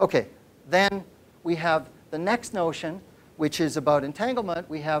 OK, then we have the next notion, which is about entanglement.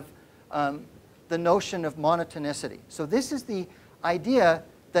 We have the notion of monotonicity. So this is the idea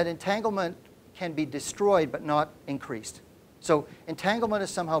that entanglement can be destroyed but not increased. So entanglement is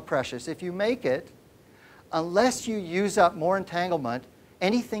somehow precious. If you make it, unless you use up more entanglement,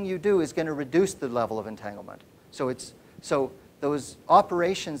 anything you do is going to reduce the level of entanglement. So those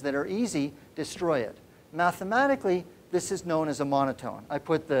operations that are easy destroy it. Mathematically, this is known as a monotone. I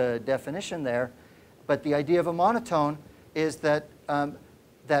put the definition there, but the idea of a monotone is that,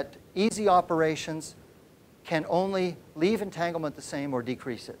 that easy operations can only leave entanglement the same or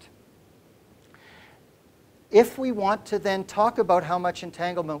decrease it. If we want to then talk about how much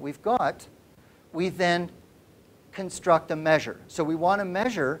entanglement we've got, we then construct a measure. So we want a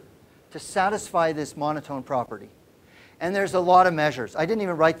measure to satisfy this monotone property. And there's a lot of measures. I didn't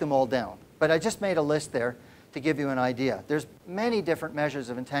even write them all down, but I just made a list there to give you an idea. There's many different measures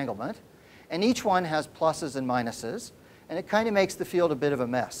of entanglement, and each one has pluses and minuses, and it kind of makes the field a bit of a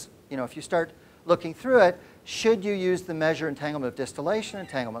mess. You know, if you start looking through it, should you use the measure entanglement of distillation,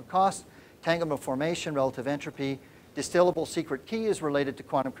 entanglement cost, entanglement formation, relative entropy, distillable secret key is related to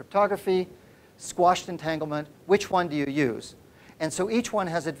quantum cryptography, squashed entanglement, which one do you use? And so each one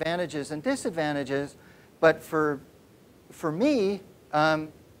has advantages and disadvantages, but for me,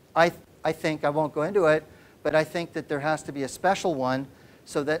 I think, I won't go into it, but I think that there has to be a special one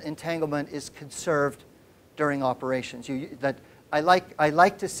so that entanglement is conserved during operations. I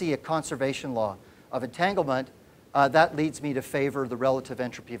like to see a conservation law of entanglement. That leads me to favor the relative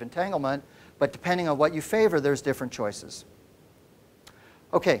entropy of entanglement, but depending on what you favor, there's different choices.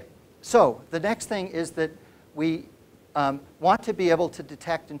 Okay, so the next thing is that we want to be able to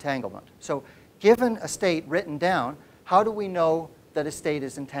detect entanglement. So given a state written down, how do we know that a state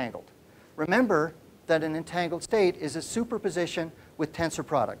is entangled? Remember that an entangled state is a superposition with tensor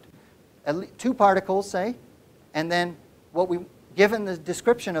product. Two particles, say, and then given the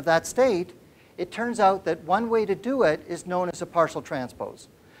description of that state, it turns out that one way to do it is known as a partial transpose.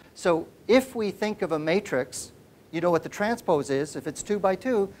 So if we think of a matrix, you know what the transpose is. If it's 2 by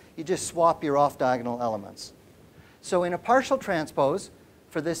 2, you just swap your off-diagonal elements. So in a partial transpose,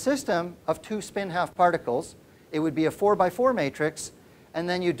 for this system of 2 spin-half particles, it would be a 4 by 4 matrix, and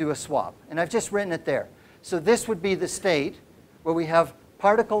then you do a swap. And I've just written it there. So this would be the state where we have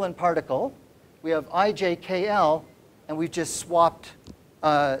particle and particle. We have IJKL, and we've just swapped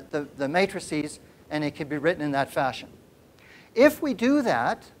the matrices, and it can be written in that fashion. If we do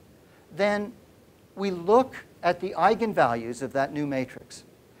that, then we look at the eigenvalues of that new matrix.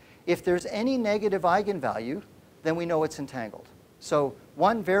 If there's any negative eigenvalue, then we know it's entangled. So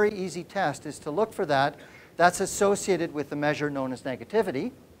one very easy test is to look for that. That's associated with the measure known as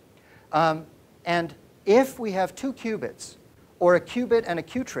negativity. And if we have 2 qubits, or a qubit and a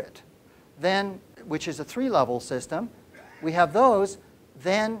qubit, then, which is a 3-level system, we have those,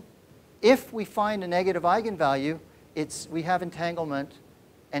 then if we find a negative eigenvalue, we have entanglement,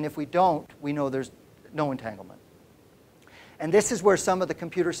 and if we don't, we know there's no entanglement. And this is where some of the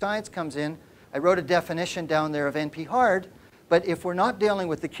computer science comes in. I wrote a definition down there of NP-hard, but if we're not dealing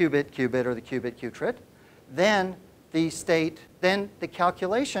with the qubit or the qubit, then the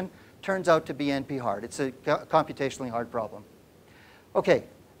calculation turns out to be NP-hard. It's a computationally hard problem. Okay,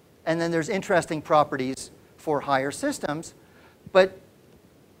 and then there's interesting properties for higher systems, but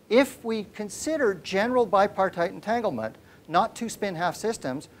if we consider general bipartite entanglement, not 2 spin-half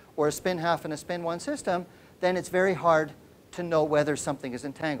systems, or a spin-half and a spin-1 system, then it's very hard to know whether something is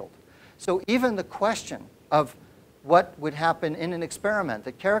entangled. So even the question of what would happen in an experiment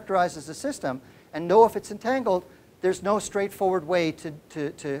that characterizes a system and know if it's entangled, there's no straightforward way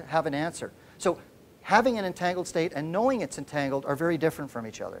to have an answer. So having an entangled state and knowing it's entangled are very different from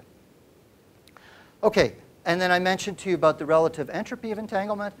each other. Okay, and then I mentioned to you about the relative entropy of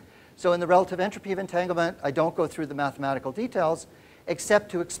entanglement. So in the relative entropy of entanglement, I don't go through the mathematical details,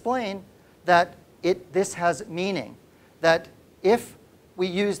 except to explain that this has meaning. That if we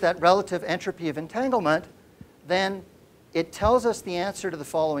use that relative entropy of entanglement, then it tells us the answer to the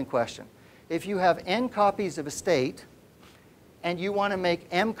following question. If you have n copies of a state, and you want to make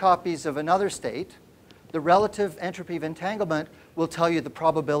m copies of another state, the relative entropy of entanglement will tell you the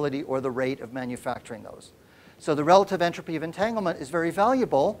probability or the rate of manufacturing those. So the relative entropy of entanglement is very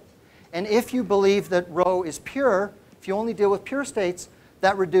valuable. And if you believe that rho is pure, if you only deal with pure states,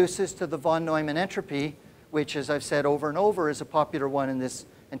 that reduces to the von Neumann entropy, which, as I've said over and over, is a popular one in this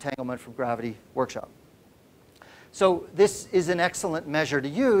entanglement from gravity workshop. So this is an excellent measure to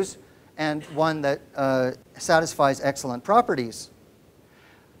use and one that satisfies excellent properties.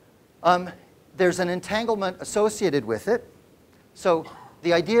 There's an entanglement associated with it. So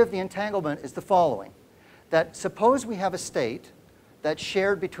the idea of the entanglement is the following, that suppose we have a state that's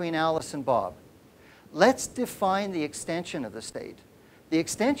shared between Alice and Bob. Let's define the extension of the state. The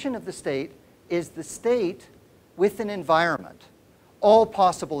extension of the state is the state with an environment, all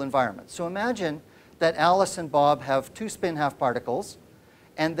possible environments. So imagine that Alice and Bob have two spin-half particles,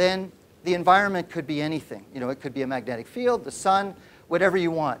 and then the environment could be anything. You know, it could be a magnetic field, the sun, whatever you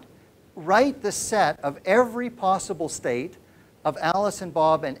want. Write the set of every possible state of Alice and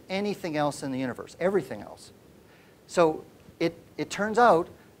Bob and anything else in the universe, everything else. So it turns out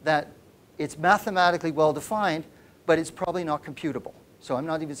that it's mathematically well defined, but it's probably not computable. So I'm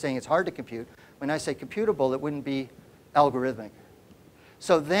not even saying it's hard to compute. When I say computable, it wouldn't be algorithmic.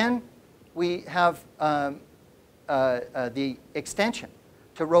 So then we have the extension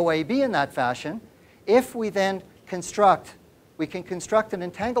to rho AB in that fashion. If we then construct, we can construct an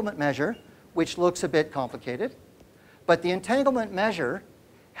entanglement measure, which looks a bit complicated. But the entanglement measure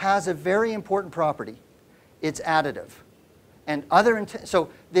has a very important property. It's additive. And so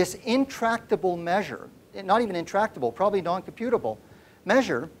this intractable measure, not even intractable, probably non-computable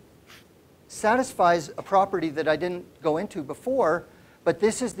measure, satisfies a property that I didn't go into before, but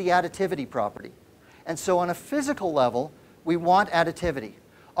this is the additivity property. And so on a physical level, we want additivity.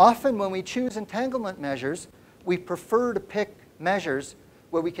 Often when we choose entanglement measures, we prefer to pick measures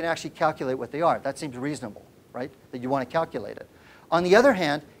where we can actually calculate what they are. That seems reasonable, right? That you want to calculate it. On the other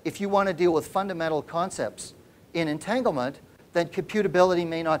hand, if you want to deal with fundamental concepts in entanglement, then computability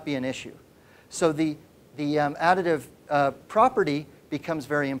may not be an issue. So the additive property becomes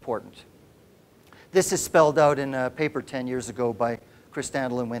very important. This is spelled out in a paper 10 years ago by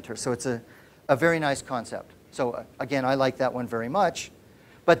Christandl and Winter. So it's a very nice concept. So again, I like that one very much.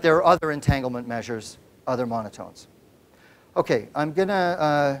 But there are other entanglement measures, other monotones. OK, I'm going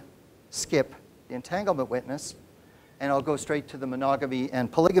to skip the entanglement witness, and I'll go straight to the monogamy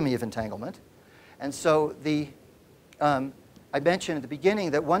and polygamy of entanglement. And so I mentioned at the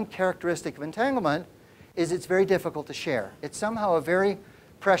beginning that one characteristic of entanglement is it's very difficult to share. It's somehow a very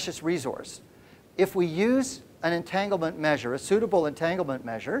precious resource. If we use an entanglement measure, a suitable entanglement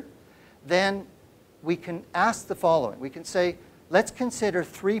measure, then we can ask the following. We can say, let's consider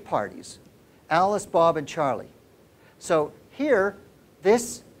three parties, Alice, Bob, and Charlie. So here,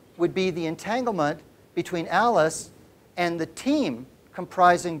 this would be the entanglement between Alice and the team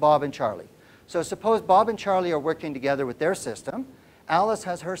comprising Bob and Charlie. So suppose Bob and Charlie are working together with their system, Alice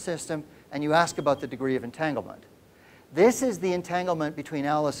has her system, and you ask about the degree of entanglement. This is the entanglement between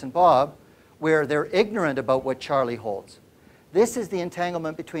Alice and Bob, where they're ignorant about what Charlie holds. This is the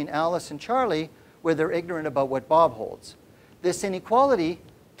entanglement between Alice and Charlie, where they're ignorant about what Bob holds. This inequality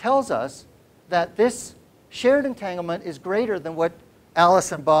tells us that this shared entanglement is greater than what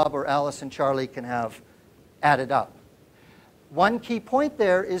Alice and Bob or Alice and Charlie can have added up. One key point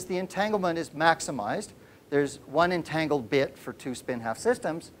there is the entanglement is maximized. There's one entangled bit for two spin-half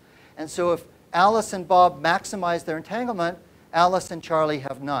systems. And so if Alice and Bob maximize their entanglement, Alice and Charlie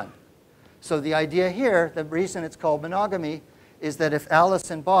have none. So the idea here, the reason it's called monogamy, is that if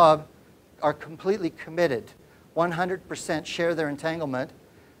Alice and Bob are completely committed, 100% share their entanglement,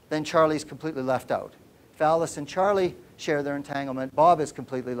 then Charlie's completely left out. If Alice and Charlie share their entanglement, Bob is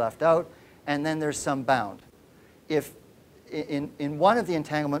completely left out, and then there's some bound. If in one of the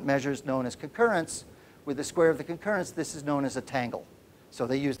entanglement measures known as concurrence, with the square of the concurrence, this is known as a tangle. So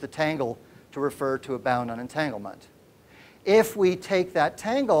they use the tangle to refer to a bound on entanglement. If we take that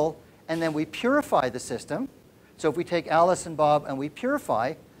tangle and then we purify the system, so if we take Alice and Bob and we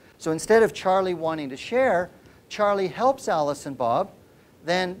purify, so instead of Charlie wanting to share, Charlie helps Alice and Bob,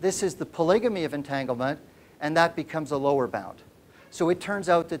 then this is the polygamy of entanglement, and that becomes a lower bound. So it turns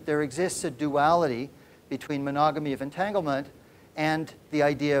out that there exists a duality between monogamy of entanglement and the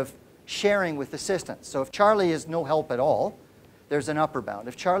idea of sharing with assistance. So if Charlie is no help at all, there's an upper bound.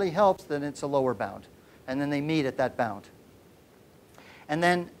 If Charlie helps, then it's a lower bound. And then they meet at that bound. And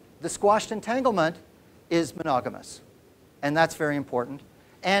then the squashed entanglement is monogamous. And that's very important.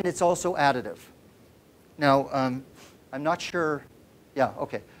 And it's also additive. Now, I'm not sure. Yeah,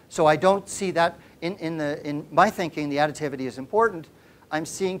 OK. So I don't see that. In my thinking, the additivity is important. I'm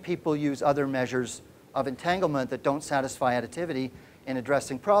seeing people use other measures of entanglement that don't satisfy additivity in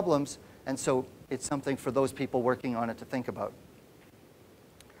addressing problems, and so it's something for those people working on it to think about.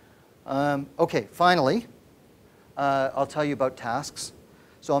 Okay, finally, I'll tell you about tasks.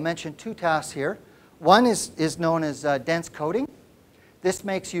 So I'll mention two tasks here. One is known as dense coding. This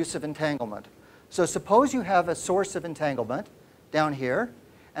makes use of entanglement. So suppose you have a source of entanglement down here,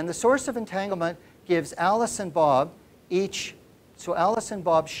 and the source of entanglement gives Alice and Bob each, so Alice and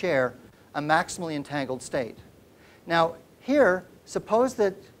Bob share a maximally entangled state. Now here, suppose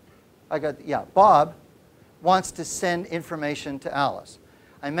that Bob wants to send information to Alice.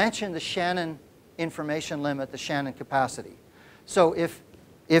 I mentioned the Shannon information limit, the Shannon capacity. So if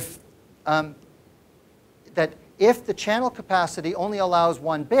the channel capacity only allows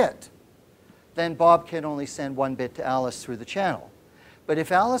 1 bit, then Bob can only send 1 bit to Alice through the channel. But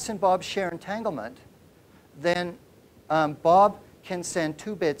if Alice and Bob share entanglement, then Bob can send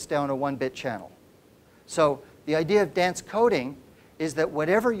 2 bits down a 1-bit channel. So the idea of dense coding is that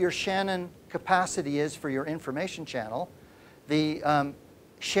whatever your Shannon capacity is for your information channel, the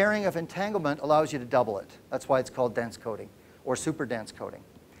sharing of entanglement allows you to double it. That's why it's called dense coding or super dense coding.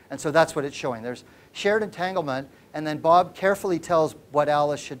 And so that's what it's showing. There's shared entanglement, and then Bob carefully tells what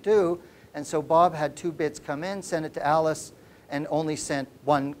Alice should do. And so Bob had 2 bits come in, send it to Alice, and only sent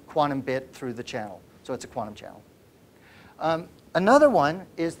 1 quantum bit through the channel. So it's a quantum channel. Another one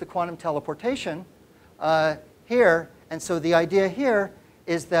is the quantum teleportation here. And so the idea here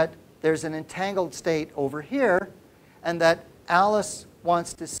is that there's an entangled state over here, and that Alice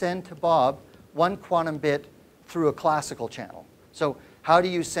wants to send to Bob 1 quantum bit through a classical channel. So how do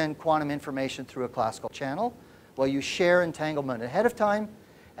you send quantum information through a classical channel? Well, you share entanglement ahead of time,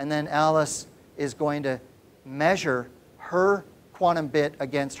 and then Alice is going to measure her quantum bit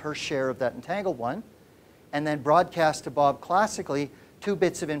against her share of that entangled one, and then broadcast to Bob classically 2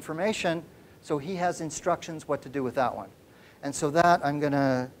 bits of information, so he has instructions what to do with that one. And so that I'm going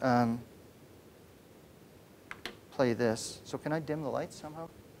to play this. So can I dim the lights somehow?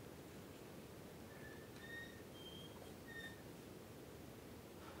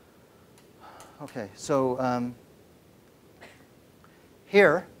 Okay, so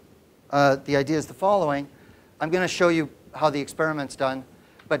here, the idea is the following. I'm going to show you how the experiment's done,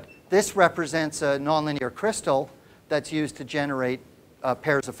 but this represents a nonlinear crystal that's used to generate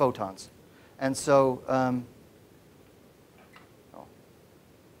pairs of photons. And so,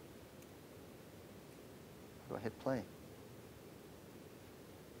 do I hit play?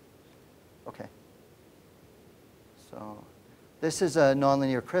 Okay. So this is a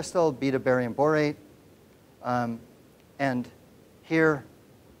nonlinear crystal, beta barium borate. And here,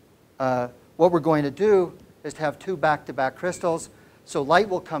 what we're going to do is to have 2 back-to-back crystals. So light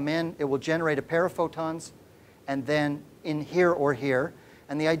will come in, it will generate a pair of photons, and then in here or here.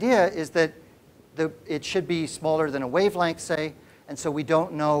 And the idea is that it should be smaller than a wavelength, say, and so we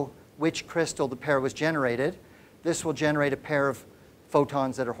don't know which crystal the pair was generated. This will generate a pair of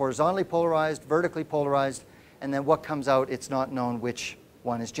photons that are horizontally polarized, vertically polarized, and then what comes out, it's not known which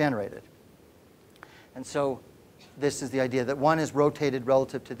one is generated. And so this is the idea that one is rotated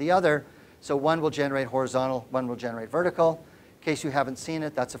relative to the other. So one will generate horizontal, one will generate vertical. In case you haven't seen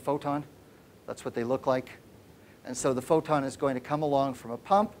it, that's a photon. That's what they look like. And so the photon is going to come along from a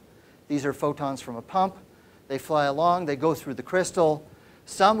pump. These are photons from a pump. They fly along, they go through the crystal.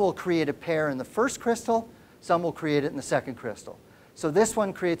 Some will create a pair in the first crystal, some will create it in the second crystal. So this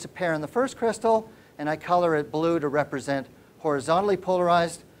one creates a pair in the first crystal, and I color it blue to represent horizontally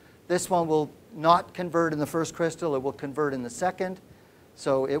polarized. This one will not convert in the first crystal, it will convert in the second.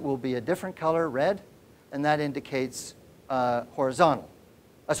 So it will be a different color, red, and that indicates horizontal.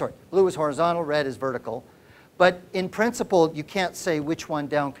 Blue is horizontal, red is vertical. But in principle, you can't say which one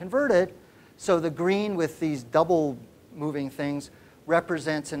down converted. So the green with these double moving things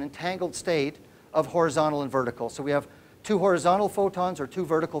represents an entangled state of horizontal and vertical. So we have 2 horizontal photons or 2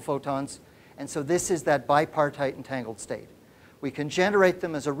 vertical photons. And so this is that bipartite entangled state. We can generate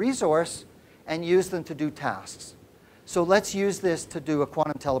them as a resource and use them to do tasks. So let's use this to do a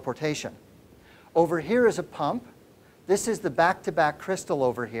quantum teleportation. Over here is a pump. This is the back-to-back crystal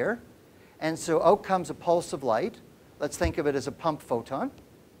over here. And so out comes a pulse of light. Let's think of it as a pump photon.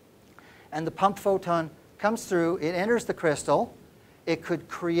 And the pump photon comes through. It enters the crystal. It could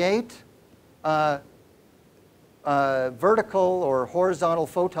create vertical or horizontal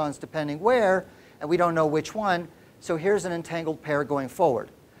photons depending where, and we don't know which one. So here's an entangled pair going forward.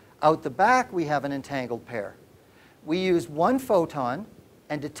 Out the back, we have an entangled pair. We use one photon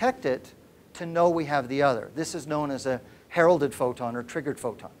and detect it to know we have the other. This is known as a heralded photon or triggered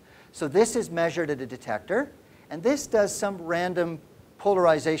photon. So this is measured at a detector, and this does some random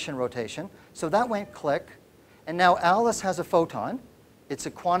polarization rotation. So that went click. And now Alice has a photon. It's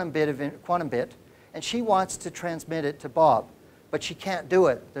a quantum bit, and she wants to transmit it to Bob. But she can't do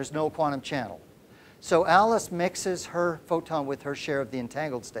it. There's no quantum channel. So Alice mixes her photon with her share of the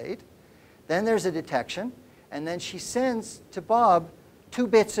entangled state. Then there's a detection. And then she sends to Bob 2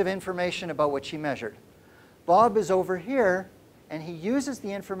 bits of information about what she measured. Bob is over here, and he uses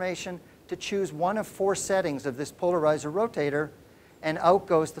the information to choose one of 4 settings of this polarizer rotator, and out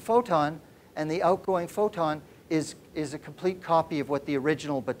goes the photon. And the outgoing photon is a complete copy of what the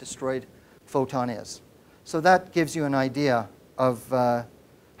original but destroyed photon is. So that gives you an idea of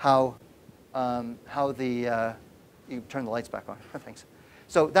how the you turn the lights back on. Thanks.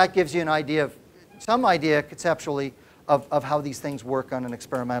 So that gives you an idea of some idea conceptually of how these things work on an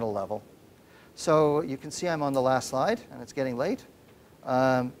experimental level. So you can see I'm on the last slide, and it's getting late.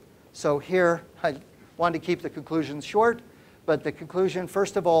 So here I wanted to keep the conclusions short, but the conclusion,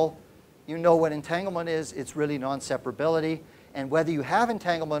 first of all, you know what entanglement is. It's really non-separability. And whether you have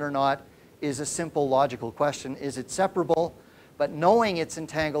entanglement or not is a simple logical question. Is it separable? But knowing it's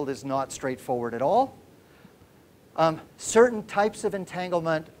entangled is not straightforward at all. Certain types of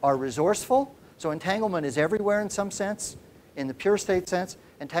entanglement are resourceful. So entanglement is everywhere in some sense. In the pure state sense,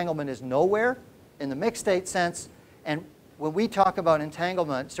 entanglement is nowhere in the mixed state sense. And when we talk about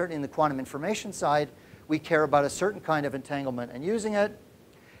entanglement, certainly in the quantum information side, we care about a certain kind of entanglement and using it.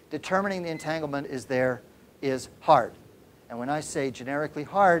 Determining the entanglement is hard. And when I say generically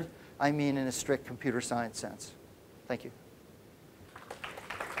hard, I mean in a strict computer science sense. Thank you.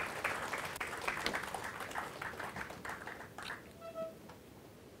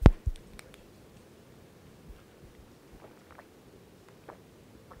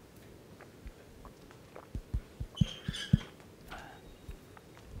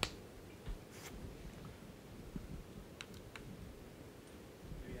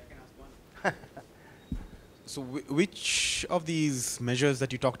 So which of these measures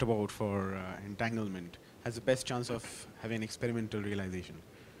that you talked about for entanglement has the best chance of having experimental realization?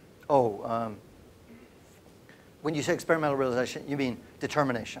 Oh, when you say experimental realization, you mean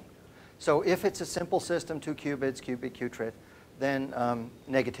determination. So if it's a simple system, 2 qubits, qubit, qubit, then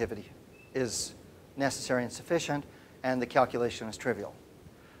negativity is necessary and sufficient, and the calculation is trivial.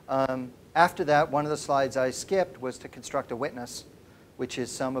 After that, one of the slides I skipped was to construct a witness, which is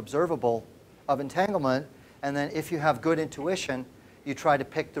some observable of entanglement. And then if you have good intuition, you try to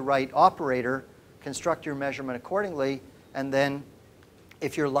pick the right operator, construct your measurement accordingly, and then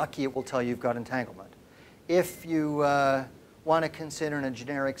if you're lucky, it will tell you you've got entanglement. If you want to consider in a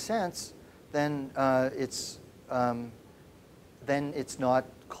generic sense, then it's not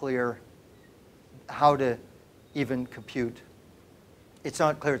clear how to even compute. It's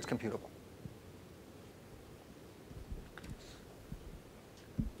not clear it's computable.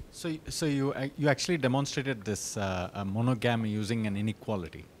 So you actually demonstrated this monogamy using an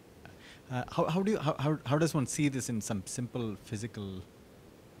inequality. How does one see this in some simple physical,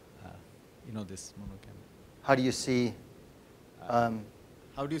 this monogamy? How do you see?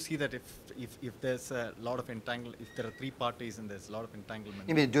 How do you see that if there's a lot of if there are 3 parties and there's a lot of entanglement?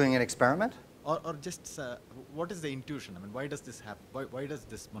 You mean doing an experiment? Or just what is the intuition? I mean, why does this happen? Why does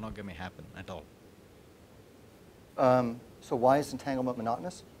this monogamy happen at all? So why is entanglement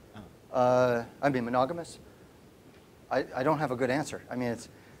monotonous? I mean monogamous? I don't have a good answer. I mean,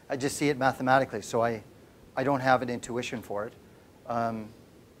 I just see it mathematically, so I don't have an intuition for it.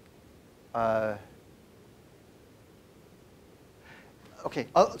 Okay,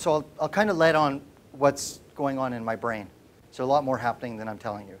 so I'll kind of let on what's going on in my brain. So a lot more happening than I'm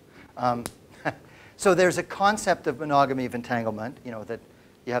telling you. So there's a concept of monogamy of entanglement, that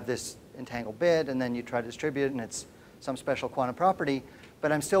you have this entangled bit, and then you try to distribute it, and it's some special quantum property.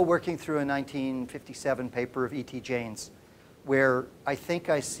 But I'm still working through a 1957 paper of E.T. Jaynes, where I think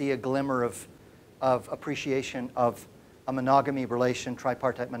I see a glimmer of appreciation of a monogamy relation,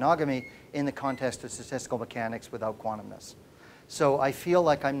 tripartite monogamy, in the context of statistical mechanics without quantumness. So I feel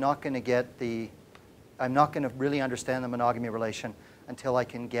like I'm not going to really understand the monogamy relation until I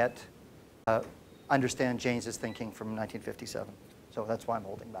can understand Jaynes's thinking from 1957. So that's why I'm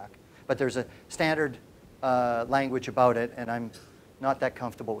holding back. But there's a standard language about it, and I'm not that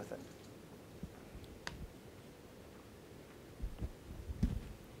comfortable with it.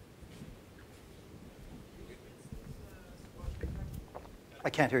 I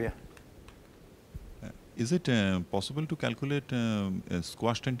can't hear you. Is it possible to calculate a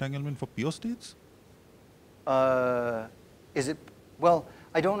squashed entanglement for pure states? Is it? Well,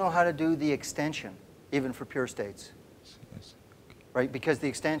 I don't know how to do the extension, even for pure states. Yes. Right? Because the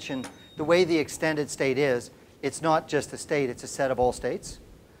extension, the way the extended state is, it's not just a state, it's a set of all states.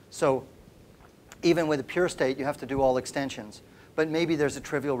 So even with a pure state, you have to do all extensions. But maybe there's a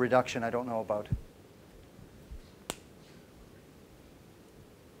trivial reduction I don't know about.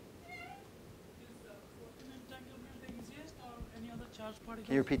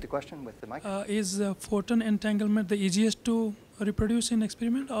 Can you repeat the question with the mic? Is photon entanglement the easiest to reproduce in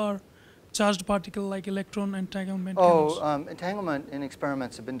experiment, or charged particle like electron entanglement? Entanglement in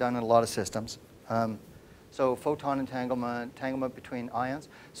experiments have been done in a lot of systems. So photon entanglement, entanglement between ions.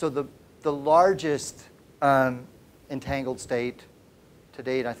 So the largest entangled state to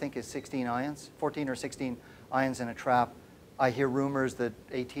date, I think, is 16 ions, 14 or 16 ions in a trap. I hear rumors that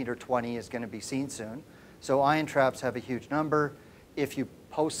 18 or 20 is going to be seen soon. So ion traps have a huge number. If you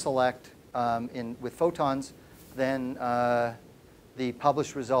post-select with photons, then the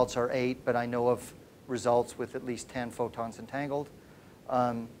published results are 8, but I know of results with at least 10 photons entangled.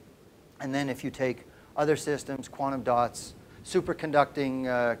 And then if you take other systems, quantum dots, superconducting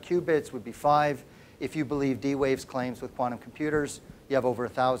qubits would be 5. If you believe D-Wave's claims with quantum computers, you have over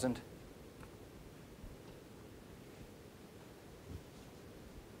 1,000.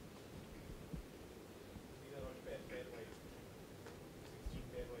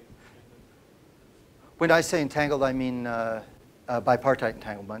 When I say entangled, I mean bipartite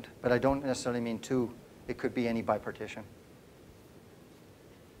entanglement, but I don't necessarily mean 2. It could be any bipartition.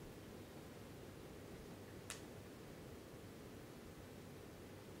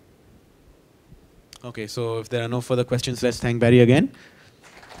 Okay, so if there are no further questions, let's thank Barry again.